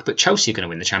actually, Jack, but Chelsea are going to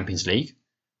win the Champions League.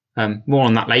 More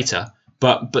on that later.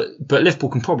 But Liverpool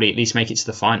can probably at least make it to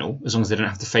the final as long as they don't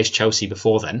have to face Chelsea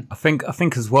before then. I think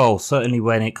as well, certainly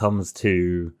when it comes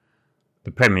to the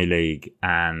Premier League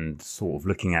and sort of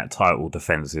looking at title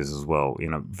defences as well,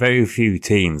 very few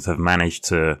teams have managed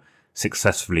to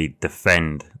successfully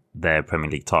defend their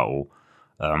Premier League title.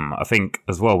 I think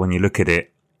as well, when you look at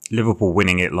it, Liverpool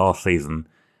winning it last season,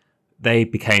 they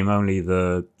became only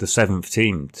the seventh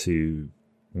team to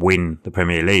win the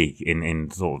Premier League in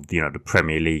sort of, the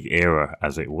Premier League era,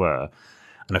 as it were.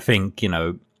 And I think,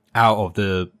 out of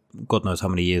the God knows how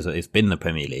many years that it's been the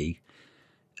Premier League,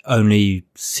 only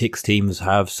 6 teams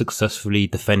have successfully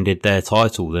defended their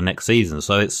title the next season.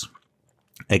 So it's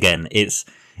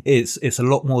a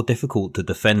lot more difficult to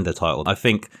defend the title. I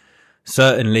think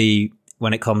certainly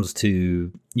when it comes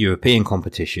to European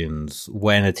competitions,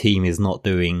 when a team is not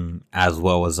doing as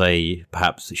well as they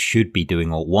perhaps should be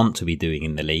doing or want to be doing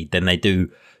in the league, then they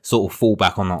do sort of fall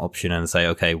back on that option and say,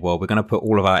 okay, well, we're going to put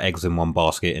all of our eggs in one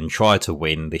basket and try to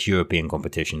win this European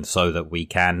competition so that we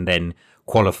can then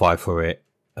qualify for it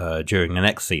during the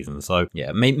next season. So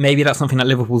yeah, maybe that's something that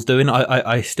Liverpool's doing.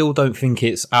 I still don't think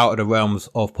it's out of the realms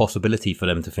of possibility for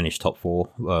them to finish top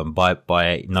 4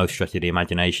 by no stretch of the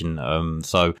imagination.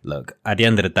 So look, at the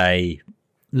end of the day,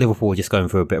 Liverpool are just going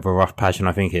through a bit of a rough patch, and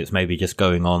I think it's maybe just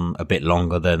going on a bit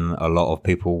longer than a lot of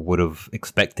people would have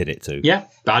expected it to. Yeah,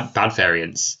 bad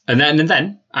variance. And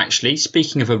then, actually,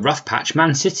 speaking of a rough patch,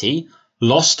 Man City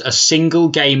lost a single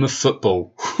game of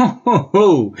football.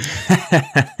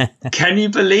 Can you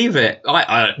believe it?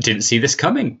 I didn't see this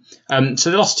coming. So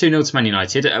they lost 2-0 to Man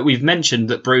United. We've mentioned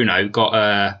that Bruno got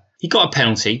a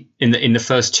penalty in the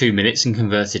first 2 minutes and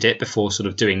converted it before sort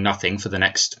of doing nothing for the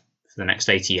next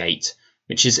 88,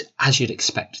 which is as you'd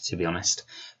expect, to be honest.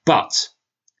 But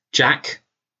Jack,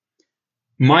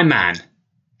 my man,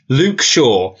 Luke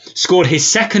Shaw, scored his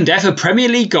second ever Premier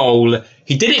League goal.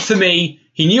 He did it for me.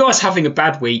 He knew I was having a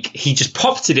bad week. He just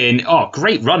popped it in. Oh,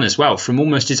 great run as well from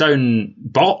almost his own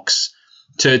box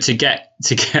to get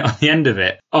on the end of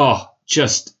it. Oh,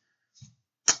 just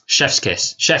chef's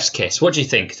kiss. Chef's kiss. What do you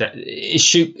think?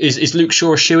 Is Luke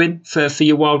Shaw a shoo-in for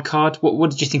your wild card?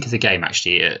 What did you think of the game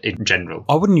actually in general?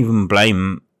 I wouldn't even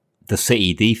blame the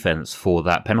City defense for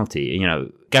that penalty. You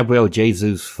know, Gabriel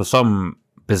Jesus, for some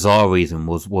bizarre reason,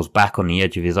 was back on the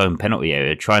edge of his own penalty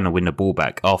area trying to win the ball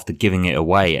back after giving it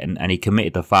away, and he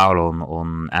committed the foul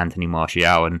on Anthony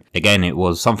Martial, and again it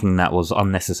was something that was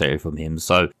unnecessary from him.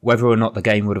 So whether or not the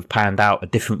game would have panned out a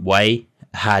different way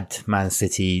had Man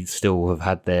City still have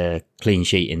had their clean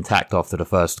sheet intact after the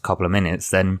first couple of minutes,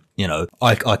 then, you know,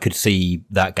 I could see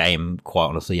that game quite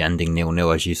honestly ending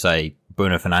 0-0, as you say.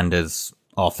 Bruno Fernandes,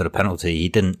 after the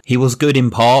penalty, he was good in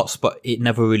parts, but it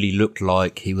never really looked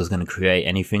like he was going to create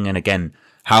anything. And again,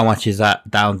 how much is that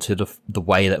down to the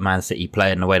way that Man City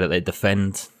play and the way that they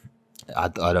defend? I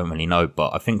don't really know,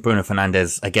 but I think Bruno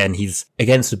Fernandes, again, he's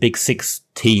against the big six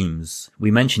teams.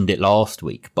 We mentioned it last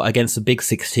week, but against the big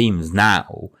six teams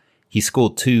now, he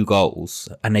scored 2 goals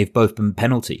and they've both been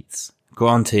penalties.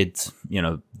 Granted, you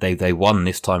know, they won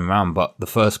this time around, but the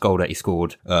first goal that he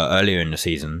scored earlier in the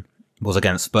season was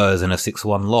against Spurs in a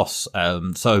 6-1 loss.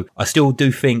 So I still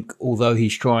do think, although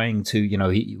he's trying to, you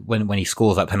know, when he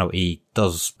scores that penalty, he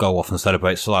does go off and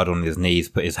celebrate, slide on his knees,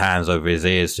 put his hands over his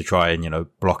ears to try and, you know,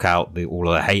 block out all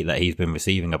of the hate that he's been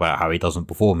receiving about how he doesn't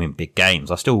perform in big games.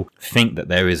 I still think that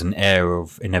there is an air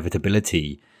of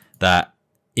inevitability that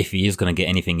if he is going to get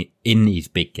anything in these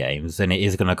big games, then it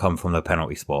is going to come from the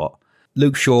penalty spot.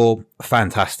 Luke Shaw,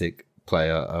 fantastic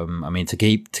player. I mean, to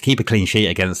keep a clean sheet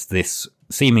against this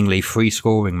seemingly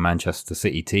free-scoring Manchester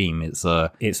City team,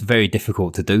 it's very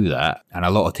difficult to do that, and a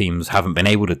lot of teams haven't been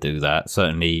able to do that.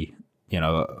 Certainly, you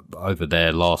know, over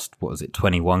their last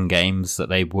 21 games that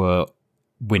they were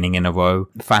winning in a row.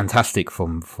 Fantastic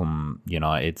from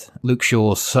United. Luke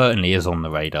Shaw certainly is on the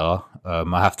radar. I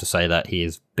have to say that he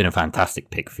has been a fantastic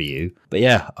pick for you. But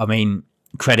yeah, I mean,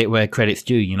 credit where credit's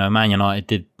due. You know, Man United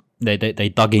did. They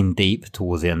dug in deep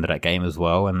towards the end of that game as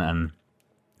well, and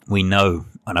we know,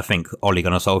 and I think Ole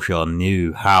Gunnar Solskjaer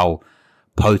knew how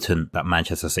potent that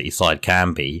Manchester City side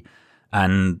can be,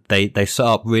 and they set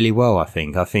up really well. I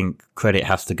think credit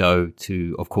has to go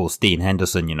to, of course, Dean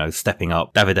Henderson, you know, stepping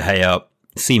up. David De Gea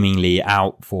seemingly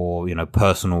out for, you know,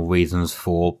 personal reasons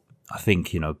for, I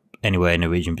think, you know, anywhere in the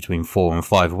region between 4 and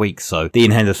 5 weeks. So Dean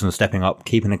Henderson stepping up,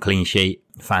 keeping a clean sheet.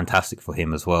 Fantastic for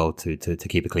him as well to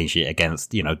keep a clean sheet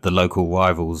against, you know, the local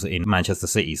rivals in Manchester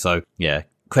City. So yeah,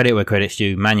 credit where credit's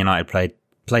due. Man United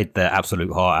played their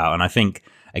absolute heart out, and I think,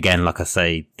 again, like I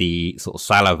say, the sort of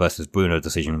Salah versus Bruno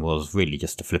decision was really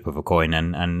just a flip of a coin,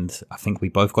 and I think we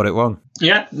both got it wrong.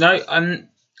 Yeah, no,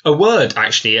 a word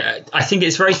actually. I think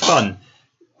it's very fun.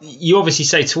 You obviously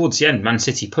say towards the end, Man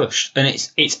City pushed, and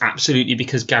it's absolutely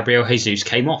because Gabriel Jesus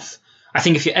came off. I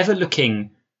think if you're ever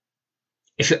looking.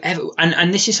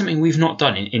 And this is something we've not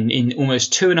done in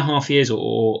almost 2.5 years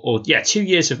or 2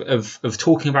 years of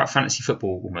talking about fantasy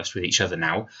football almost with each other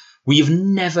now, we have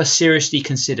never seriously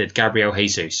considered Gabriel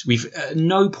Jesus. At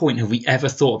no point have we ever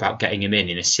thought about getting him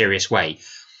in a serious way.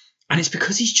 And it's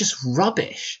because he's just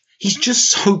rubbish. He's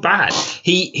just so bad.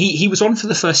 He was on for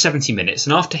the first 70 minutes,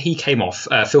 and after he came off,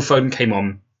 Phil Foden came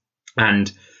on,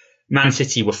 and Man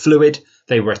City were fluid.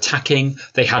 They were attacking.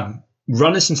 They had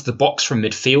runners into the box from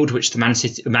midfield, which the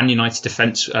Man United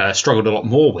defence struggled a lot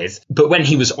more with. But when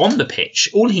he was on the pitch,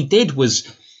 all he did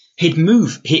was he'd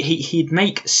move. He'd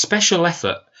make special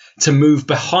effort to move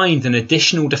behind an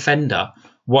additional defender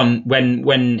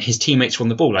when his teammates were on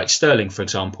the ball, like Sterling, for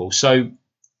example. So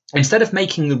instead of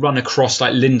making the run across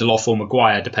like Lindelof or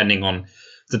Maguire, depending on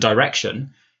the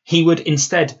direction, he would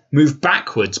instead move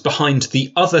backwards behind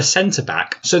the other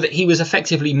centre-back so that he was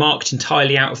effectively marked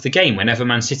entirely out of the game whenever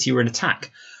Man City were in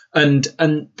attack. And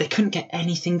they couldn't get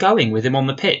anything going with him on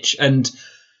the pitch. And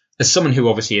as someone who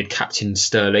obviously had captained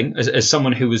Sterling, as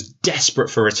someone who was desperate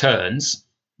for returns,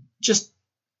 just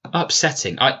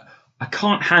upsetting. I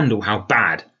can't handle how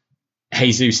bad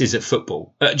Jesus is at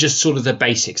football. Just sort of the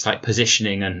basics like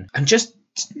positioning and just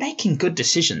making good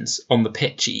decisions on the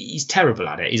pitch. He's terrible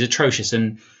at it. He's atrocious,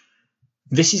 and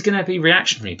this is going to be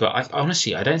reactionary. But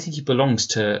I don't think he belongs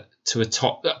to a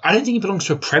top. I don't think he belongs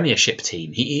to a Premiership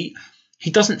team. He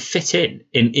doesn't fit in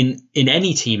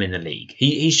any team in the league.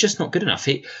 He's just not good enough.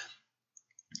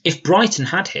 If Brighton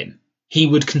had him, he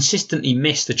would consistently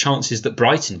miss the chances that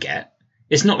Brighton get.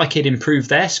 It's not like he'd improve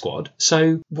their squad.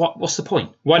 So what's the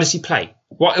point? Why does he play?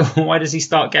 Why does he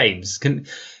start games?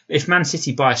 If Man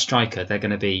City buy a striker, they're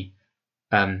going to be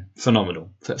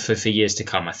phenomenal for years to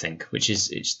come, I think, which is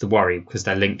it's the worry because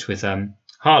they're linked with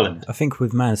Haaland. I think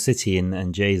with Man City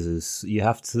and Jesus, you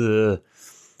have to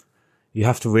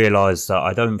realise that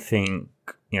I don't think,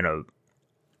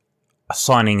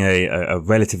 signing a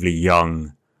relatively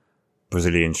young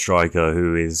Brazilian striker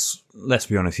who is, let's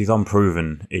be honest, he's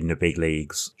unproven in the big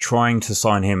leagues. Trying to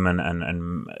sign him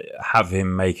and have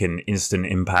him make an instant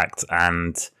impact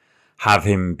and have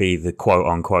him be the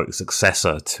quote-unquote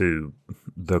successor to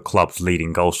the club's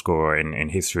leading goal scorer in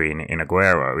history in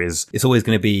Aguero it's always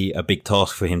going to be a big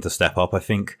task for him to step up. I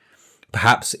think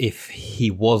perhaps if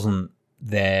he wasn't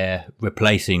there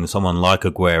replacing someone like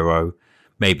Aguero,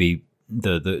 maybe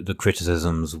the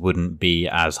criticisms wouldn't be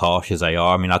as harsh as they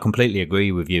are. I mean, I completely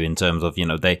agree with you in terms of,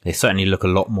 they certainly look a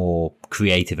lot more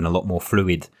creative and a lot more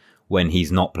fluid when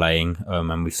he's not playing.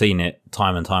 And we've seen it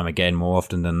time and time again, more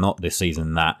often than not this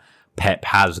season, that Pep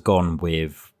has gone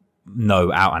with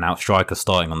no out-and-out striker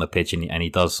starting on the pitch, and he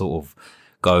does sort of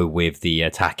go with the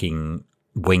attacking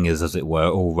wingers, as it were,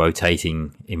 all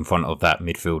rotating in front of that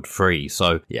midfield three.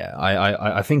 So yeah,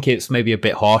 I think it's maybe a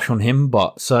bit harsh on him,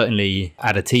 but certainly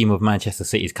at a team of Manchester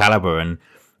City's caliber and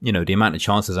the amount of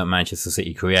chances that Manchester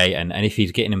City create, and if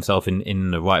he's getting himself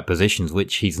in the right positions,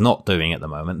 which he's not doing at the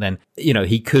moment, then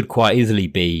he could quite easily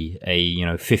be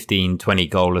a 15, 20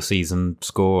 goal a season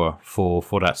scorer for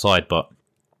that side. But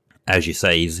as you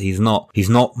say, he's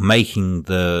not making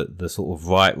the sort of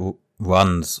right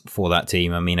runs for that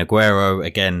team. I mean, Aguero,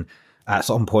 again, at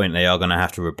some point they are going to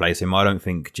have to replace him. I don't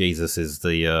think Jesus is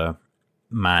the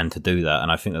man to do that,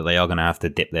 and I think that they are going to have to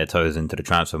dip their toes into the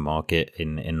transfer market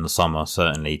in the summer,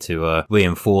 certainly, to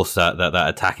reinforce that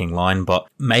attacking line. But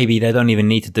maybe they don't even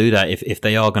need to do that if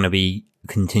they are going to be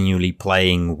continually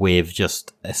playing with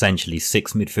just essentially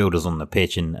six midfielders on the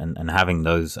pitch and having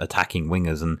those attacking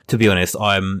wingers. And to be honest,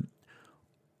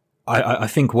 I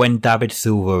think when David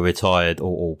Silva retired,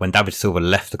 or when David Silva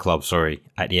left the club,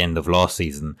 at the end of last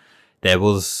season, there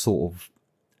was sort of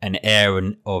an air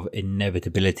of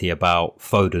inevitability about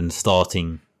Foden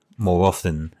starting more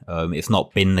often. It's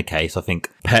not been the case. I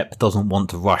think Pep doesn't want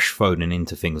to rush Foden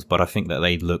into things, but I think that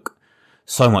they look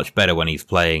so much better when he's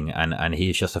playing, and he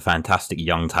is just a fantastic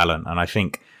young talent. And I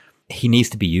think he needs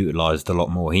to be utilised a lot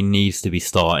more. He needs to be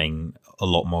starting a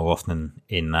lot more often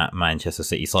in that Manchester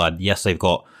City side. Yes, they've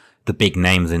got the big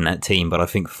names in that team, but I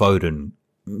think Foden,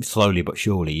 slowly but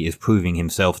surely, is proving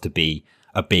himself to be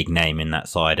a big name in that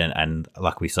side. And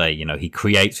like we say, he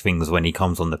creates things when he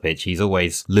comes on the pitch. He's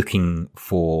always looking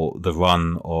for the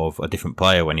run of a different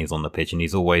player when he's on the pitch, and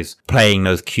he's always playing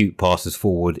those cute passes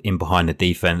forward in behind the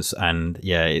defense. And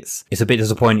yeah, it's a bit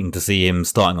disappointing to see him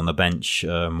starting on the bench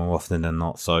more often than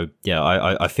not. So yeah,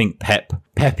 I think Pep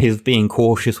is being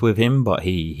cautious with him, but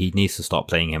he needs to start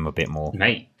playing him a bit more.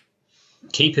 Mate,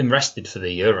 keep him rested for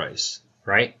the Euros,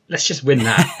 right? Let's just win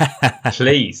that.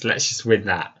 Please, let's just win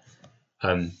that.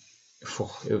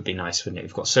 It would be nice, wouldn't it?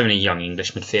 We've got so many young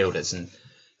English midfielders, and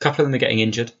a couple of them are getting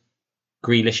injured.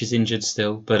 Grealish is injured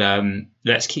still, but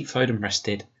let's keep Foden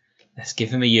rested. Let's give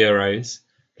him a Euros.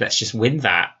 Let's just win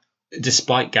that,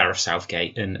 despite Gareth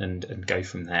Southgate, and go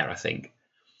from there, I think.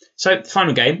 So the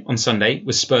final game on Sunday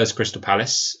was Spurs Crystal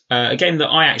Palace, a game that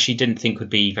I actually didn't think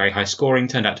would be very high scoring.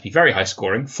 Turned out to be very high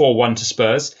scoring, 4-1 to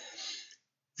Spurs.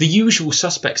 The usual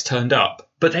suspects turned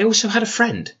up, but they also had a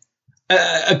friend.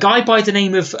 A guy by the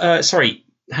name of,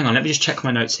 hang on, let me just check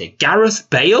my notes here. Gareth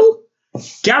Bale?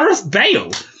 Gareth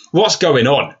Bale? What's going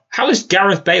on? How is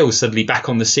Gareth Bale suddenly back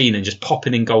on the scene and just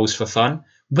popping in goals for fun?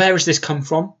 Where has this come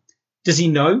from? Does he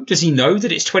know? Does he know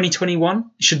that it's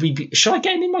 2021? Should I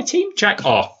get him in my team, Jack?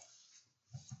 Oh,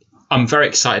 I'm very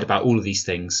excited about all of these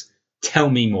things. Tell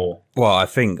me more. Well, I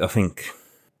think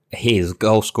his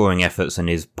goal scoring efforts and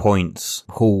his points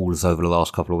hauls over the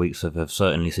last couple of weeks have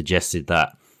certainly suggested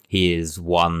that he is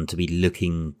one to be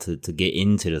looking to get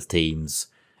into the teams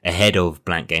ahead of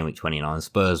blank game week 29.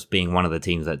 Spurs being one of the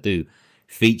teams that do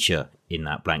feature in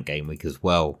that blank game week as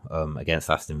well, against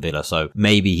Aston Villa. So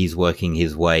maybe he's working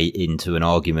his way into an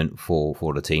argument for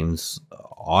the teams.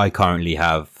 I currently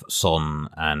have Son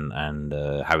and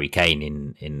Harry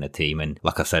Kane in the team, and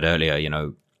like I said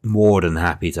earlier, more than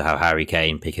happy to have Harry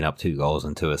Kane picking up 2 goals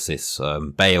and 2 assists.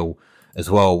 Bale as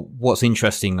well. What's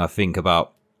interesting, I think,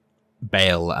 about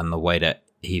Bale and the way that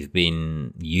he's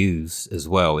been used as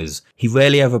well is he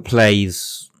rarely ever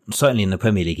plays, certainly in the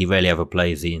Premier League, he rarely ever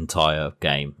plays the entire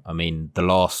game. I mean, the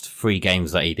last 3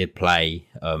 games that he did play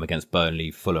against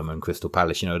Burnley, Fulham and Crystal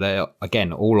Palace, they're,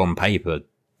 again, all on paper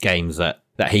games that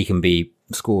he can be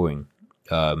scoring.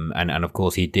 And of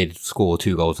course he did score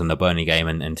 2 goals in the Burnley game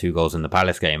and 2 goals in the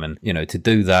Palace game. And, to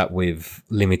do that with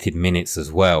limited minutes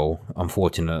as well,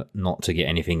 unfortunate not to get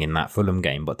anything in that Fulham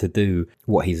game, but to do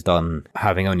what he's done,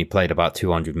 having only played about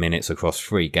 200 minutes across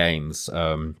 3 games.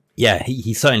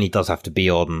 He certainly does have to be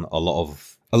on a lot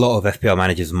of FPL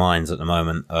managers' minds at the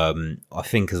moment. I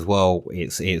think as well,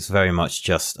 it's very much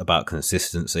just about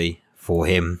consistency. For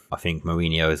him, I think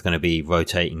Mourinho is going to be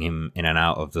rotating him in and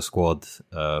out of the squad,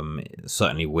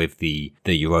 certainly with the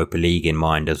Europa League in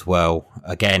mind as well.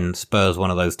 Again, Spurs, one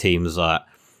of those teams that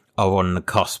are on the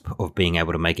cusp of being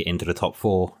able to make it into the top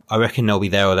 4. I reckon they'll be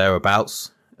there or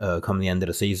thereabouts come the end of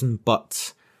the season,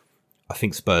 but I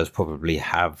think Spurs probably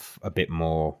have a bit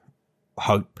more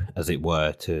hope, as it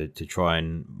were, to try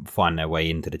and find their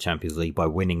way into the Champions League by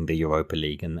winning the Europa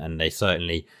League, and they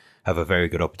certainly have a very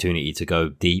good opportunity to go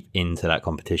deep into that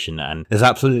competition. And there's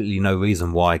absolutely no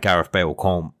reason why Gareth Bale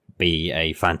can't be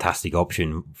a fantastic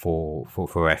option for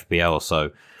FPL.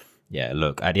 So, yeah,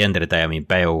 look, at the end of the day, I mean,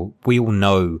 Bale, we all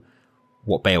know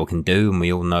what Bale can do, and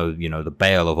we all know, the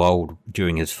Bale of old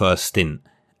during his first stint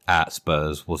at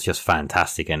Spurs was just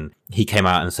fantastic. And he came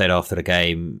out and said after the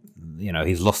game,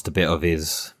 he's lost a bit of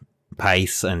his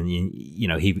pace, and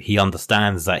he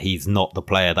understands that he's not the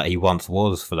player that he once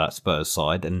was for that Spurs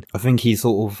side, and I think he's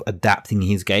sort of adapting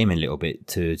his game a little bit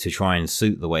to try and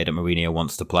suit the way that Mourinho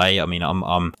wants to play. I mean,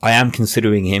 I am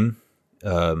considering him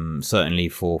certainly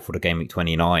for the game week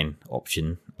 29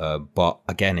 option, but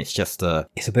again, it's a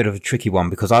bit of a tricky one,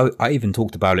 because I even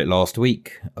talked about it last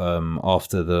week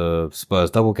after the Spurs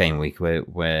double game week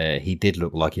where he did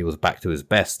look like he was back to his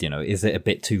best. Is it a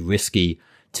bit too risky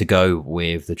to go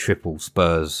with the triple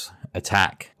Spurs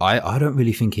attack? I don't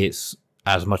really think it's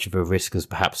as much of a risk as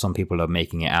perhaps some people are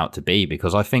making it out to be,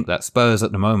 because I think that Spurs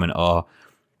at the moment are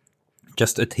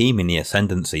just a team in the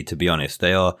ascendancy, to be honest.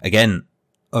 They are, again,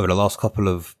 over the last couple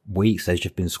of weeks, they've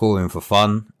just been scoring for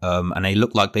fun, and they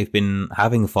look like they've been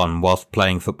having fun whilst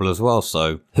playing football as well.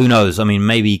 So who knows? I mean,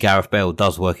 maybe Gareth Bale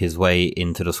does work his way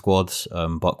into the squad,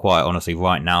 but quite honestly,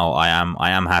 right now, I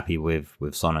am happy with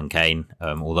Son and Kane.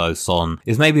 Although Son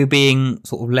is maybe being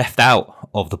sort of left out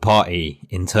of the party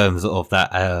in terms of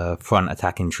that front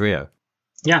attacking trio.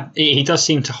 Yeah, he does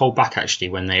seem to hold back actually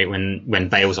when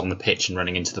Bale's on the pitch and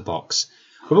running into the box.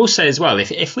 I will say as well,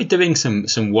 if we're doing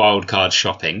some wild card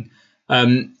shopping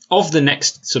of the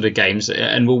next sort of games,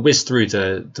 and we'll whiz through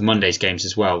the Monday's games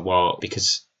as well,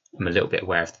 because I'm a little bit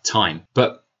aware of the time.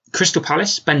 But Crystal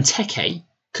Palace, Benteke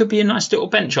could be a nice little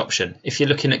bench option if you're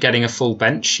looking at getting a full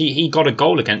bench. He got a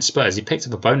goal against Spurs. He picked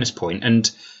up a bonus point,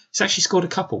 and he's actually scored a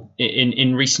couple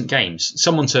in recent games.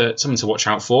 Someone to watch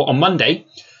out for. On Monday,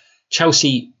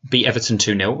 Chelsea beat Everton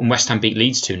 2-0 and West Ham beat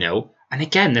Leeds 2-0. And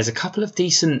again, there's a couple of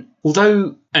decent,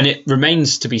 and it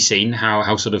remains to be seen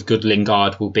how sort of good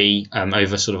Lingard will be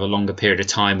over sort of a longer period of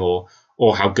time, or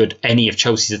how good any of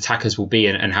Chelsea's attackers will be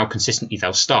and how consistently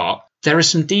they'll start. There are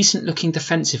some decent looking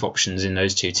defensive options in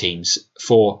those two teams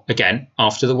for, again,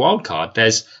 after the wild card.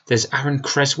 There's Aaron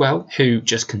Creswell, who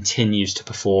just continues to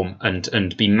perform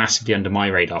and be massively under my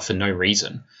radar for no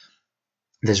reason.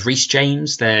 There's Reece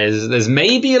James, there's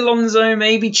maybe Alonso,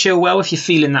 maybe Chilwell if you're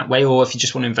feeling that way, or if you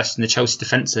just want to invest in the Chelsea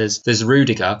defence, there's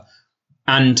Rudiger.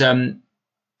 And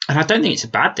I don't think it's a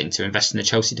bad thing to invest in the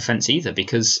Chelsea defence either,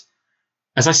 because,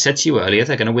 as I said to you earlier,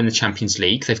 they're going to win the Champions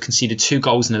League. They've conceded 2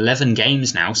 goals in 11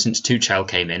 games now since Tuchel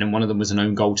came in, and one of them was an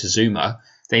own goal to Zuma.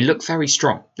 They look very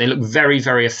strong. They look very,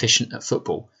 very efficient at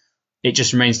football. It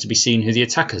just remains to be seen who the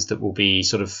attackers that will be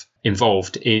sort of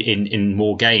involved in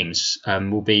more games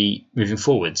will be moving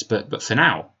forwards. But for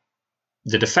now,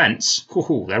 the defence,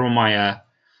 they're on my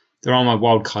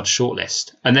wildcard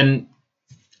shortlist. And then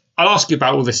I'll ask you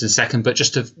about all this in a second, but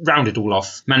just to round it all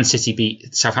off, Man City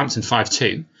beat Southampton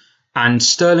 5-2, and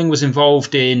Sterling was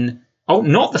involved in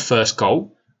not the first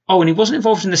goal. And he wasn't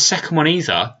involved in the second one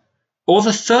either, or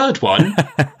the third one,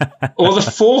 or the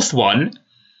fourth one.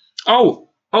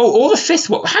 Or the fifth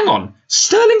one. Hang on.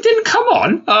 Sterling didn't come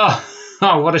on?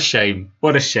 Oh, what a shame.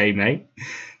 What a shame, eh?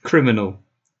 Criminal.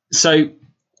 So,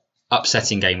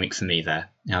 upsetting game week for me there.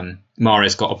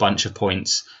 Mahrez got a bunch of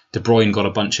points. De Bruyne got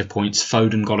a bunch of points.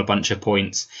 Foden got a bunch of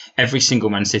points. Every single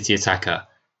Man City attacker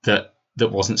that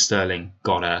wasn't Sterling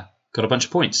got a bunch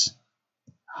of points.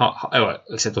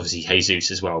 except obviously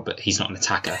Jesus as well, but he's not an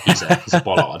attacker. He's a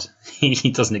bollard.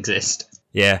 He doesn't exist.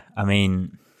 Yeah, I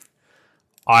mean,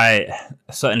 I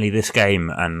certainly this game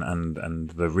and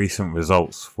the recent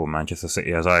results for Manchester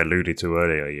City, as I alluded to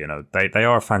earlier, you know, they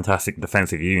are a fantastic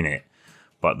defensive unit,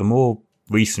 but the more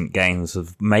recent games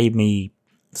have made me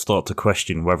start to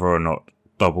question whether or not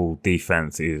double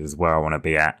defense is where I want to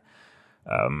be at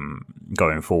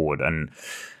going forward. And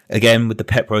again, with the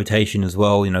Pep rotation as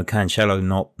well, you know, Cancelo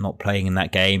not playing in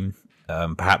that game,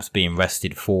 perhaps being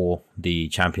rested for the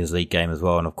Champions League game as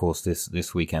well, and of course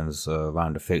this weekend's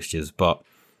round of fixtures. But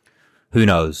who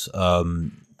knows?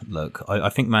 Look, I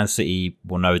think Man City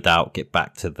will no doubt get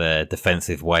back to their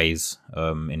defensive ways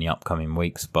in the upcoming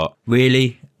weeks. But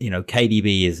really, you know,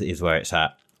 KDB is where it's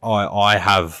at.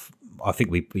 I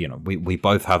think we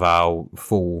both have our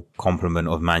full complement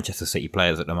of Manchester City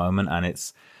players at the moment, and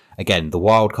it's again the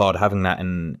wild card. Having that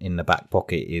in the back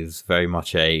pocket is very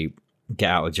much a get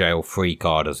out of jail free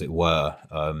card, as it were,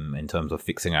 in terms of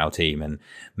fixing our team and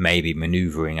maybe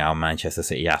manoeuvring our Manchester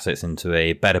City assets into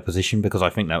a better position. Because I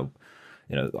think that,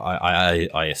 you know,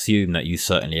 I assume that you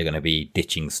certainly are going to be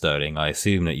ditching Sterling. I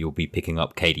assume that you'll be picking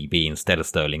up KDB instead of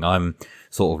Sterling. I'm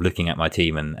sort of looking at my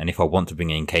team, and if I want to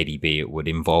bring in KDB, it would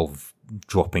involve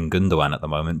dropping Gundogan at the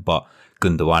moment. But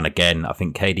Gundogan, again, I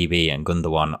think KDB and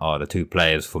Gundogan are the two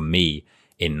players for me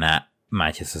in that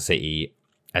Manchester City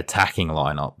attacking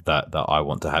lineup that I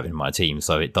want to have in my team.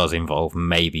 So it does involve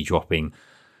maybe dropping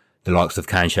the likes of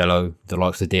Cancelo, the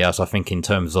likes of Diaz. I think in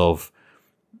terms of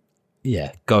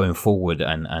going forward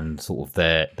and sort of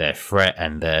their threat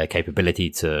and their capability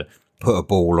to put a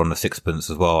ball on the sixpence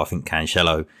as well, I think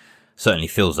Cancelo certainly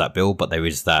fills that bill, but there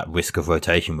is that risk of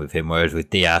rotation with him. Whereas with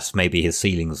Diaz, maybe his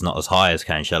ceiling's not as high as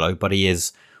Cancelo, but he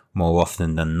is more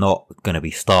often than not going to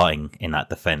be starting in that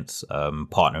defence,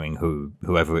 partnering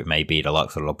whoever it may be, the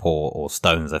likes of Laporte or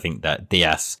Stones. I think that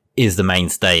Diaz is the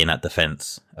mainstay in that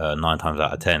defence 9 times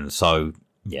out of 10. So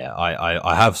yeah,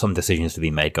 I have some decisions to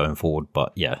be made going forward,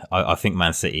 but yeah, I think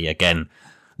Man City again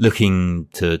looking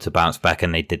to bounce back,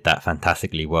 and they did that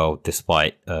fantastically well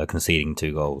despite conceding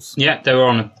 2 goals. Yeah, they were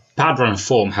on a bad run of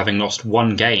form, having lost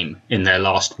 1 game in their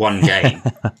last 1 game.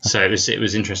 So it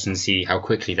was interesting to see how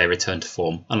quickly they returned to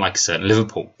form, unlike a certain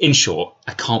Liverpool. In short,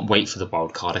 I can't wait for the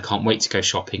wild card. I can't wait to go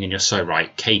shopping, and you're so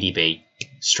right, KDB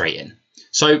straight in.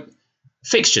 So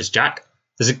fixtures, Jack.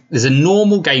 There's a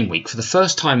normal game week. For the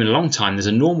first time in a long time, there's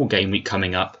a normal game week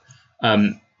coming up.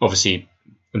 Obviously,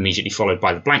 immediately followed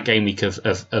by the blank game week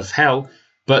of hell.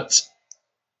 But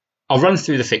I'll run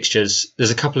through the fixtures.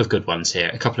 There's a couple of good ones here,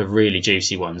 a couple of really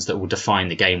juicy ones that will define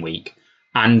the game week.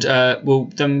 And we'll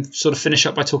then sort of finish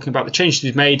up by talking about the changes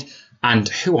we've made and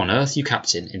who on earth you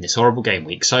captain in this horrible game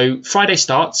week. So Friday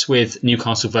starts with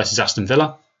Newcastle versus Aston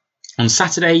Villa. On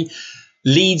Saturday,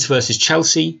 Leeds versus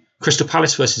Chelsea, Crystal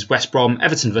Palace versus West Brom,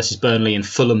 Everton versus Burnley, and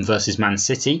Fulham versus Man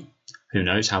City. Who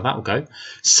knows how that will go.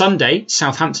 Sunday,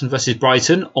 Southampton versus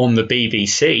Brighton on the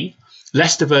BBC.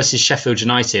 Leicester versus Sheffield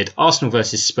United, Arsenal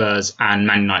versus Spurs, and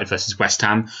Man United versus West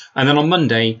Ham. And then on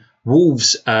Monday,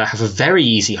 Wolves have a very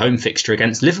easy home fixture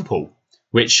against Liverpool,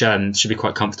 which should be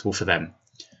quite comfortable for them.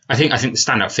 I think the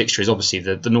standout fixture is obviously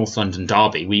the North London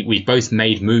derby. We both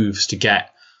made moves to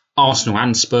get Arsenal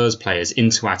and Spurs players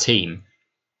into our team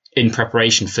in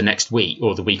preparation for next week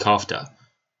or the week after.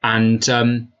 And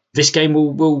this game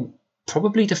will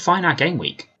probably define our game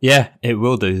week. Yeah, it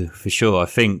will do for sure. I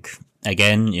think,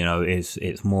 again, you know,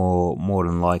 it's more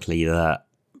than likely that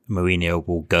Mourinho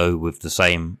will go with the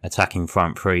same attacking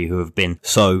front three who have been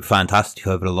so fantastic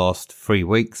over the last 3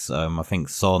 weeks. I think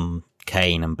Son,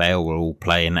 Kane and Bale will all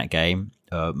play in that game.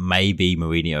 Maybe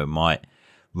Mourinho might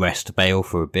rest Bale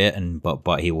for a bit,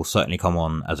 but he will certainly come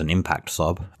on as an impact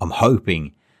sub. I'm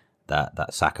hoping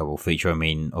that Saka will feature. I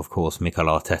mean, of course, Mikel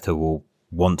Arteta will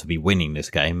want to be winning this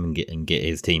game and get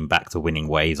his team back to winning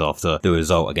ways after the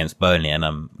result against Burnley, and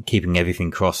I'm keeping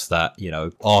everything crossed that, you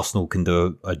know, Arsenal can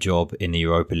do a job in the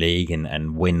Europa League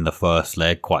and win the first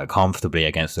leg quite comfortably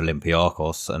against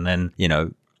Olympiacos, and then, you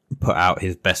know, put out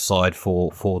his best side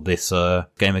for this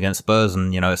game against Spurs,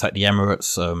 and, you know, it's at the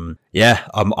Emirates.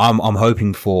 I'm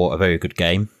hoping for a very good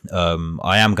game.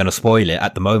 I am going to spoil it.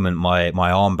 At the moment, my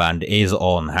armband is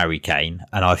on Harry Kane,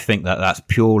 and I think that's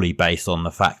purely based on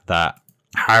the fact that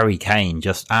Harry Kane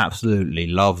just absolutely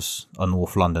loves a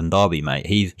North London derby, mate.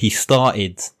 He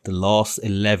started the last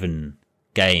 11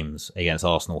 games against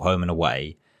Arsenal, home and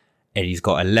away, and he's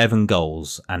got 11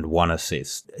 goals and 1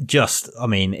 assist. Just, I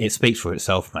mean, it speaks for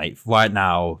itself, mate. Right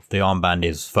now, the armband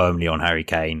is firmly on Harry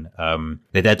Kane.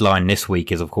 The deadline this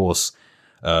week is, of course,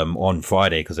 on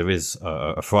Friday, because there is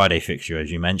a Friday fixture,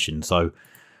 as you mentioned. So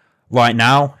right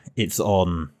now, it's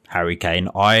on Harry Kane.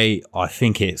 I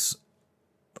think it's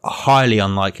highly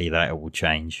unlikely that it will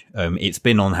change. It's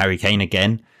been on Harry Kane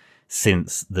again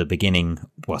since the beginning.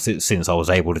 Well, since I was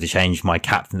able to change my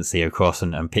captaincy across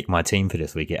and pick my team for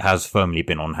this week, it has firmly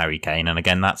been on Harry Kane. And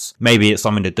again, maybe it's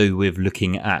something to do with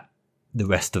looking at the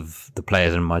rest of the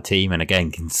players in my team, and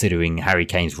again considering Harry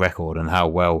Kane's record and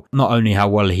not only how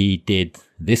well he did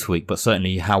this week, but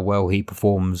certainly how well he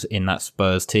performs in that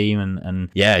Spurs team. And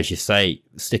yeah, as you say,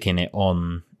 sticking it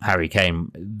on Harry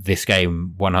Kane, this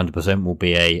game 100% will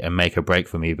be a make or break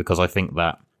for me, because I think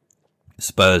that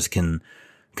Spurs can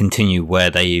continue where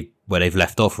they've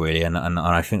left off, really, and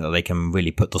I think that they can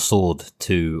really put the sword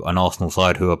to an Arsenal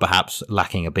side who are perhaps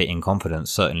lacking a bit in confidence,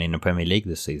 certainly in the Premier League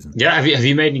this season. Yeah, have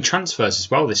you made any transfers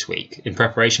as well this week in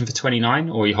preparation for 29,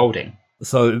 or are you holding?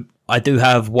 So I do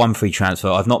have one free transfer.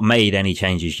 I've not made any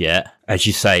changes yet. As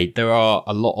you say, there are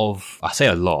a lot.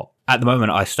 At the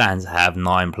moment, I stand to have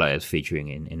 9 players featuring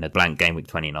in the blank game week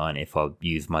 29 if I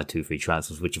use my 2 free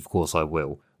transfers, which of course I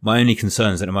will. My only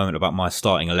concerns at the moment about my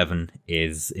starting 11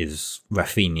 is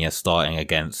Rafinha starting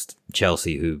against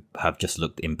Chelsea, who have just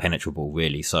looked impenetrable,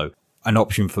 really. So an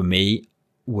option for me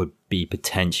would be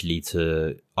potentially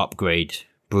to upgrade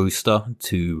Brewster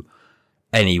to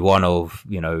any one of,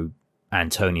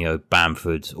 Antonio,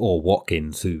 Bamford or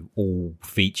Watkins, who all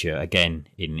feature again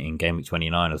in game week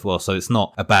 29 as well. So it's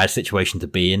not a bad situation to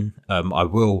be in. I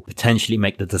will potentially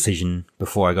make the decision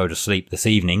before I go to sleep this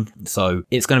evening. So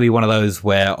it's going to be one of those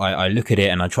where I look at it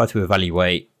and I try to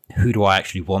evaluate who do I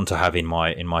actually want to have in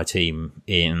my team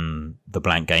in the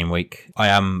blank game week. I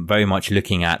am very much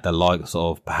looking at the likes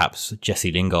of perhaps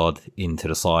Jesse Lingard into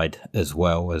the side, as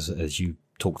well as you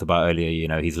talked about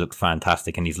earlier. He's looked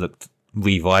fantastic and he's looked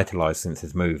revitalized since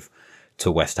his move to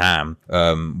West Ham,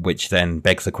 which then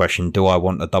begs the question, do I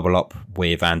want to double up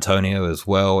with Antonio as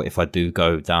well if I do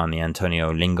go down the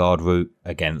Antonio Lingard route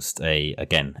against an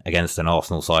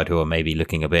Arsenal side who are maybe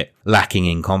looking a bit lacking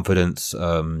in confidence?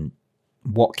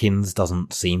 Watkins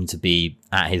doesn't seem to be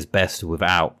at his best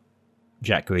without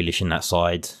Jack Grealish in that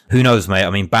side. Who knows, mate? I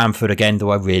mean, Bamford again,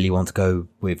 do I really want to go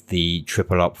with the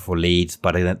triple up for Leeds?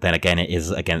 But then again, it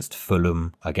is against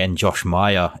Fulham. Again, Josh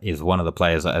Meyer is one of the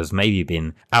players that has maybe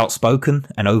been outspoken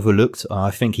and overlooked.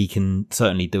 I think he can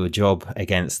certainly do a job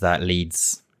against that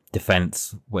Leeds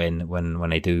defence when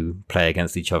they do play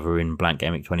against each other in blank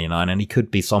game week 29, and he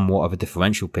could be somewhat of a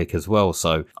differential pick as well.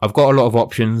 So I've got a lot of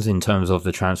options in terms of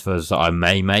the transfers that I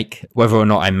may make. Whether or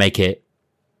not I make it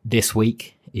this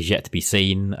week is yet to be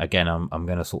seen. Again, I'm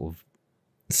going to sort of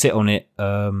sit on it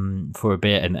for a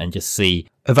bit and just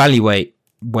evaluate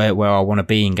where I want to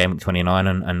be in game week 29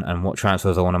 and what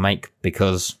transfers I want to make,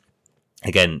 because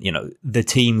again, the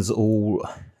teams all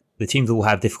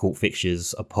have difficult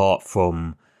fixtures apart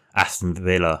from Aston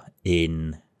Villa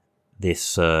in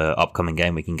this upcoming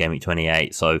game week in game week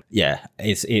 28. So yeah,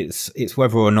 it's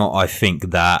whether or not I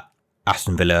think that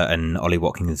Aston Villa and Ollie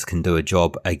Watkins can do a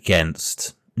job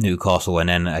against Newcastle, and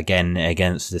then again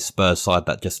against the Spurs side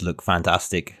that just look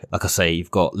fantastic. Like I say,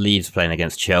 you've got Leeds playing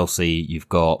against Chelsea, you've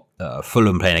got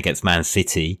Fulham playing against Man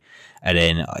City, and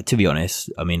then to be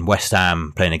honest, I mean, West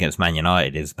Ham playing against Man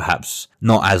United is perhaps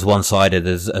not as one-sided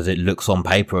as it looks on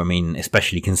paper. I mean,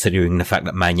 especially considering the fact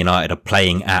that Man United are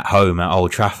playing at home at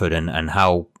Old Trafford and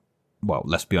how, well,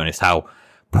 let's be honest, how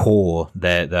poor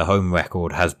their home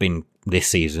record has been this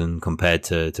season compared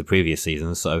to previous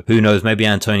seasons. So who knows, maybe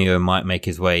Antonio might make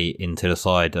his way into the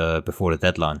side before the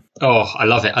deadline. Oh, I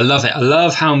love it. I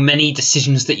love how many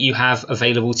decisions that you have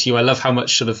available to you. I love how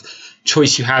much sort of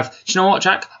choice you have. Do you know what,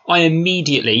 Jack? I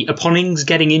immediately, upon Ings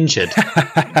getting injured,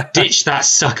 ditched that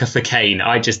sucker for Kane.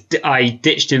 I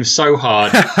ditched him so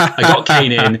hard. I got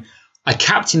Kane in. I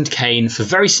captained Kane for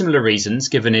very similar reasons,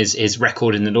 given his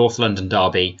record in the North London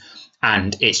derby,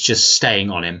 and it's just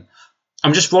staying on him.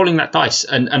 I'm just rolling that dice,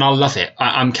 and I love it.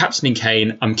 I'm captaining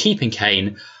Kane. I'm keeping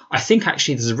Kane. I think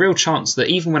actually there's a real chance that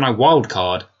even when I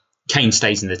wildcard, Kane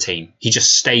stays in the team. He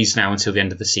just stays now until the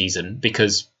end of the season,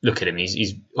 because look at him.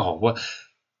 He's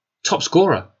top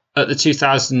scorer at the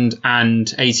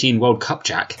 2018 World Cup,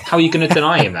 Jack. How are you going to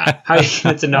deny him that? How are you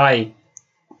going to deny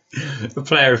a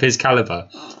player of his caliber?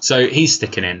 So he's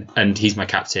sticking in, and he's my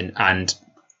captain. And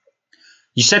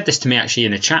you said this to me actually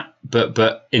in a chat,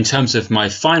 but in terms of my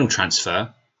final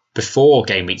transfer before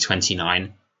game week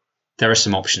 29, there are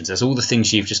some options. There's all the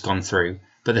things you've just gone through,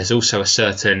 but there's also a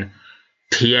certain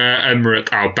Pierre-Emerick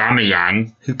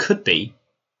Aubameyang who could be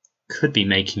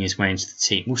making his way into the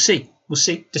team. We'll see.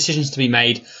 Decisions to be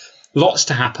made. Lots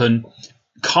to happen.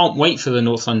 Can't wait for the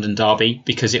North London derby,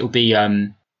 because it will be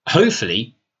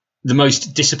hopefully the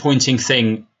most disappointing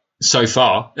thing so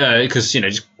far, because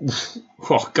just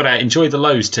gotta enjoy the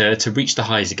lows to reach the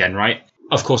highs again, right?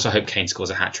 Of course, I hope Kane scores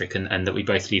a hat-trick and that we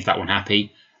both leave that one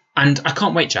happy. And I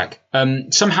can't wait, Jack.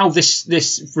 Somehow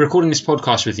this recording this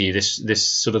podcast with you, this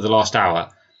sort of the last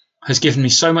hour, has given me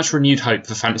so much renewed hope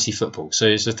for fantasy football.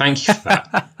 So thank you for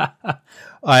that.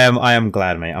 I am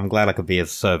glad, mate. I'm glad I could be of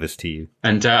service to you.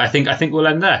 And I think we'll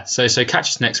end there. So catch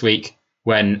us next week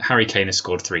when Harry Kane has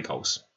scored 3 goals.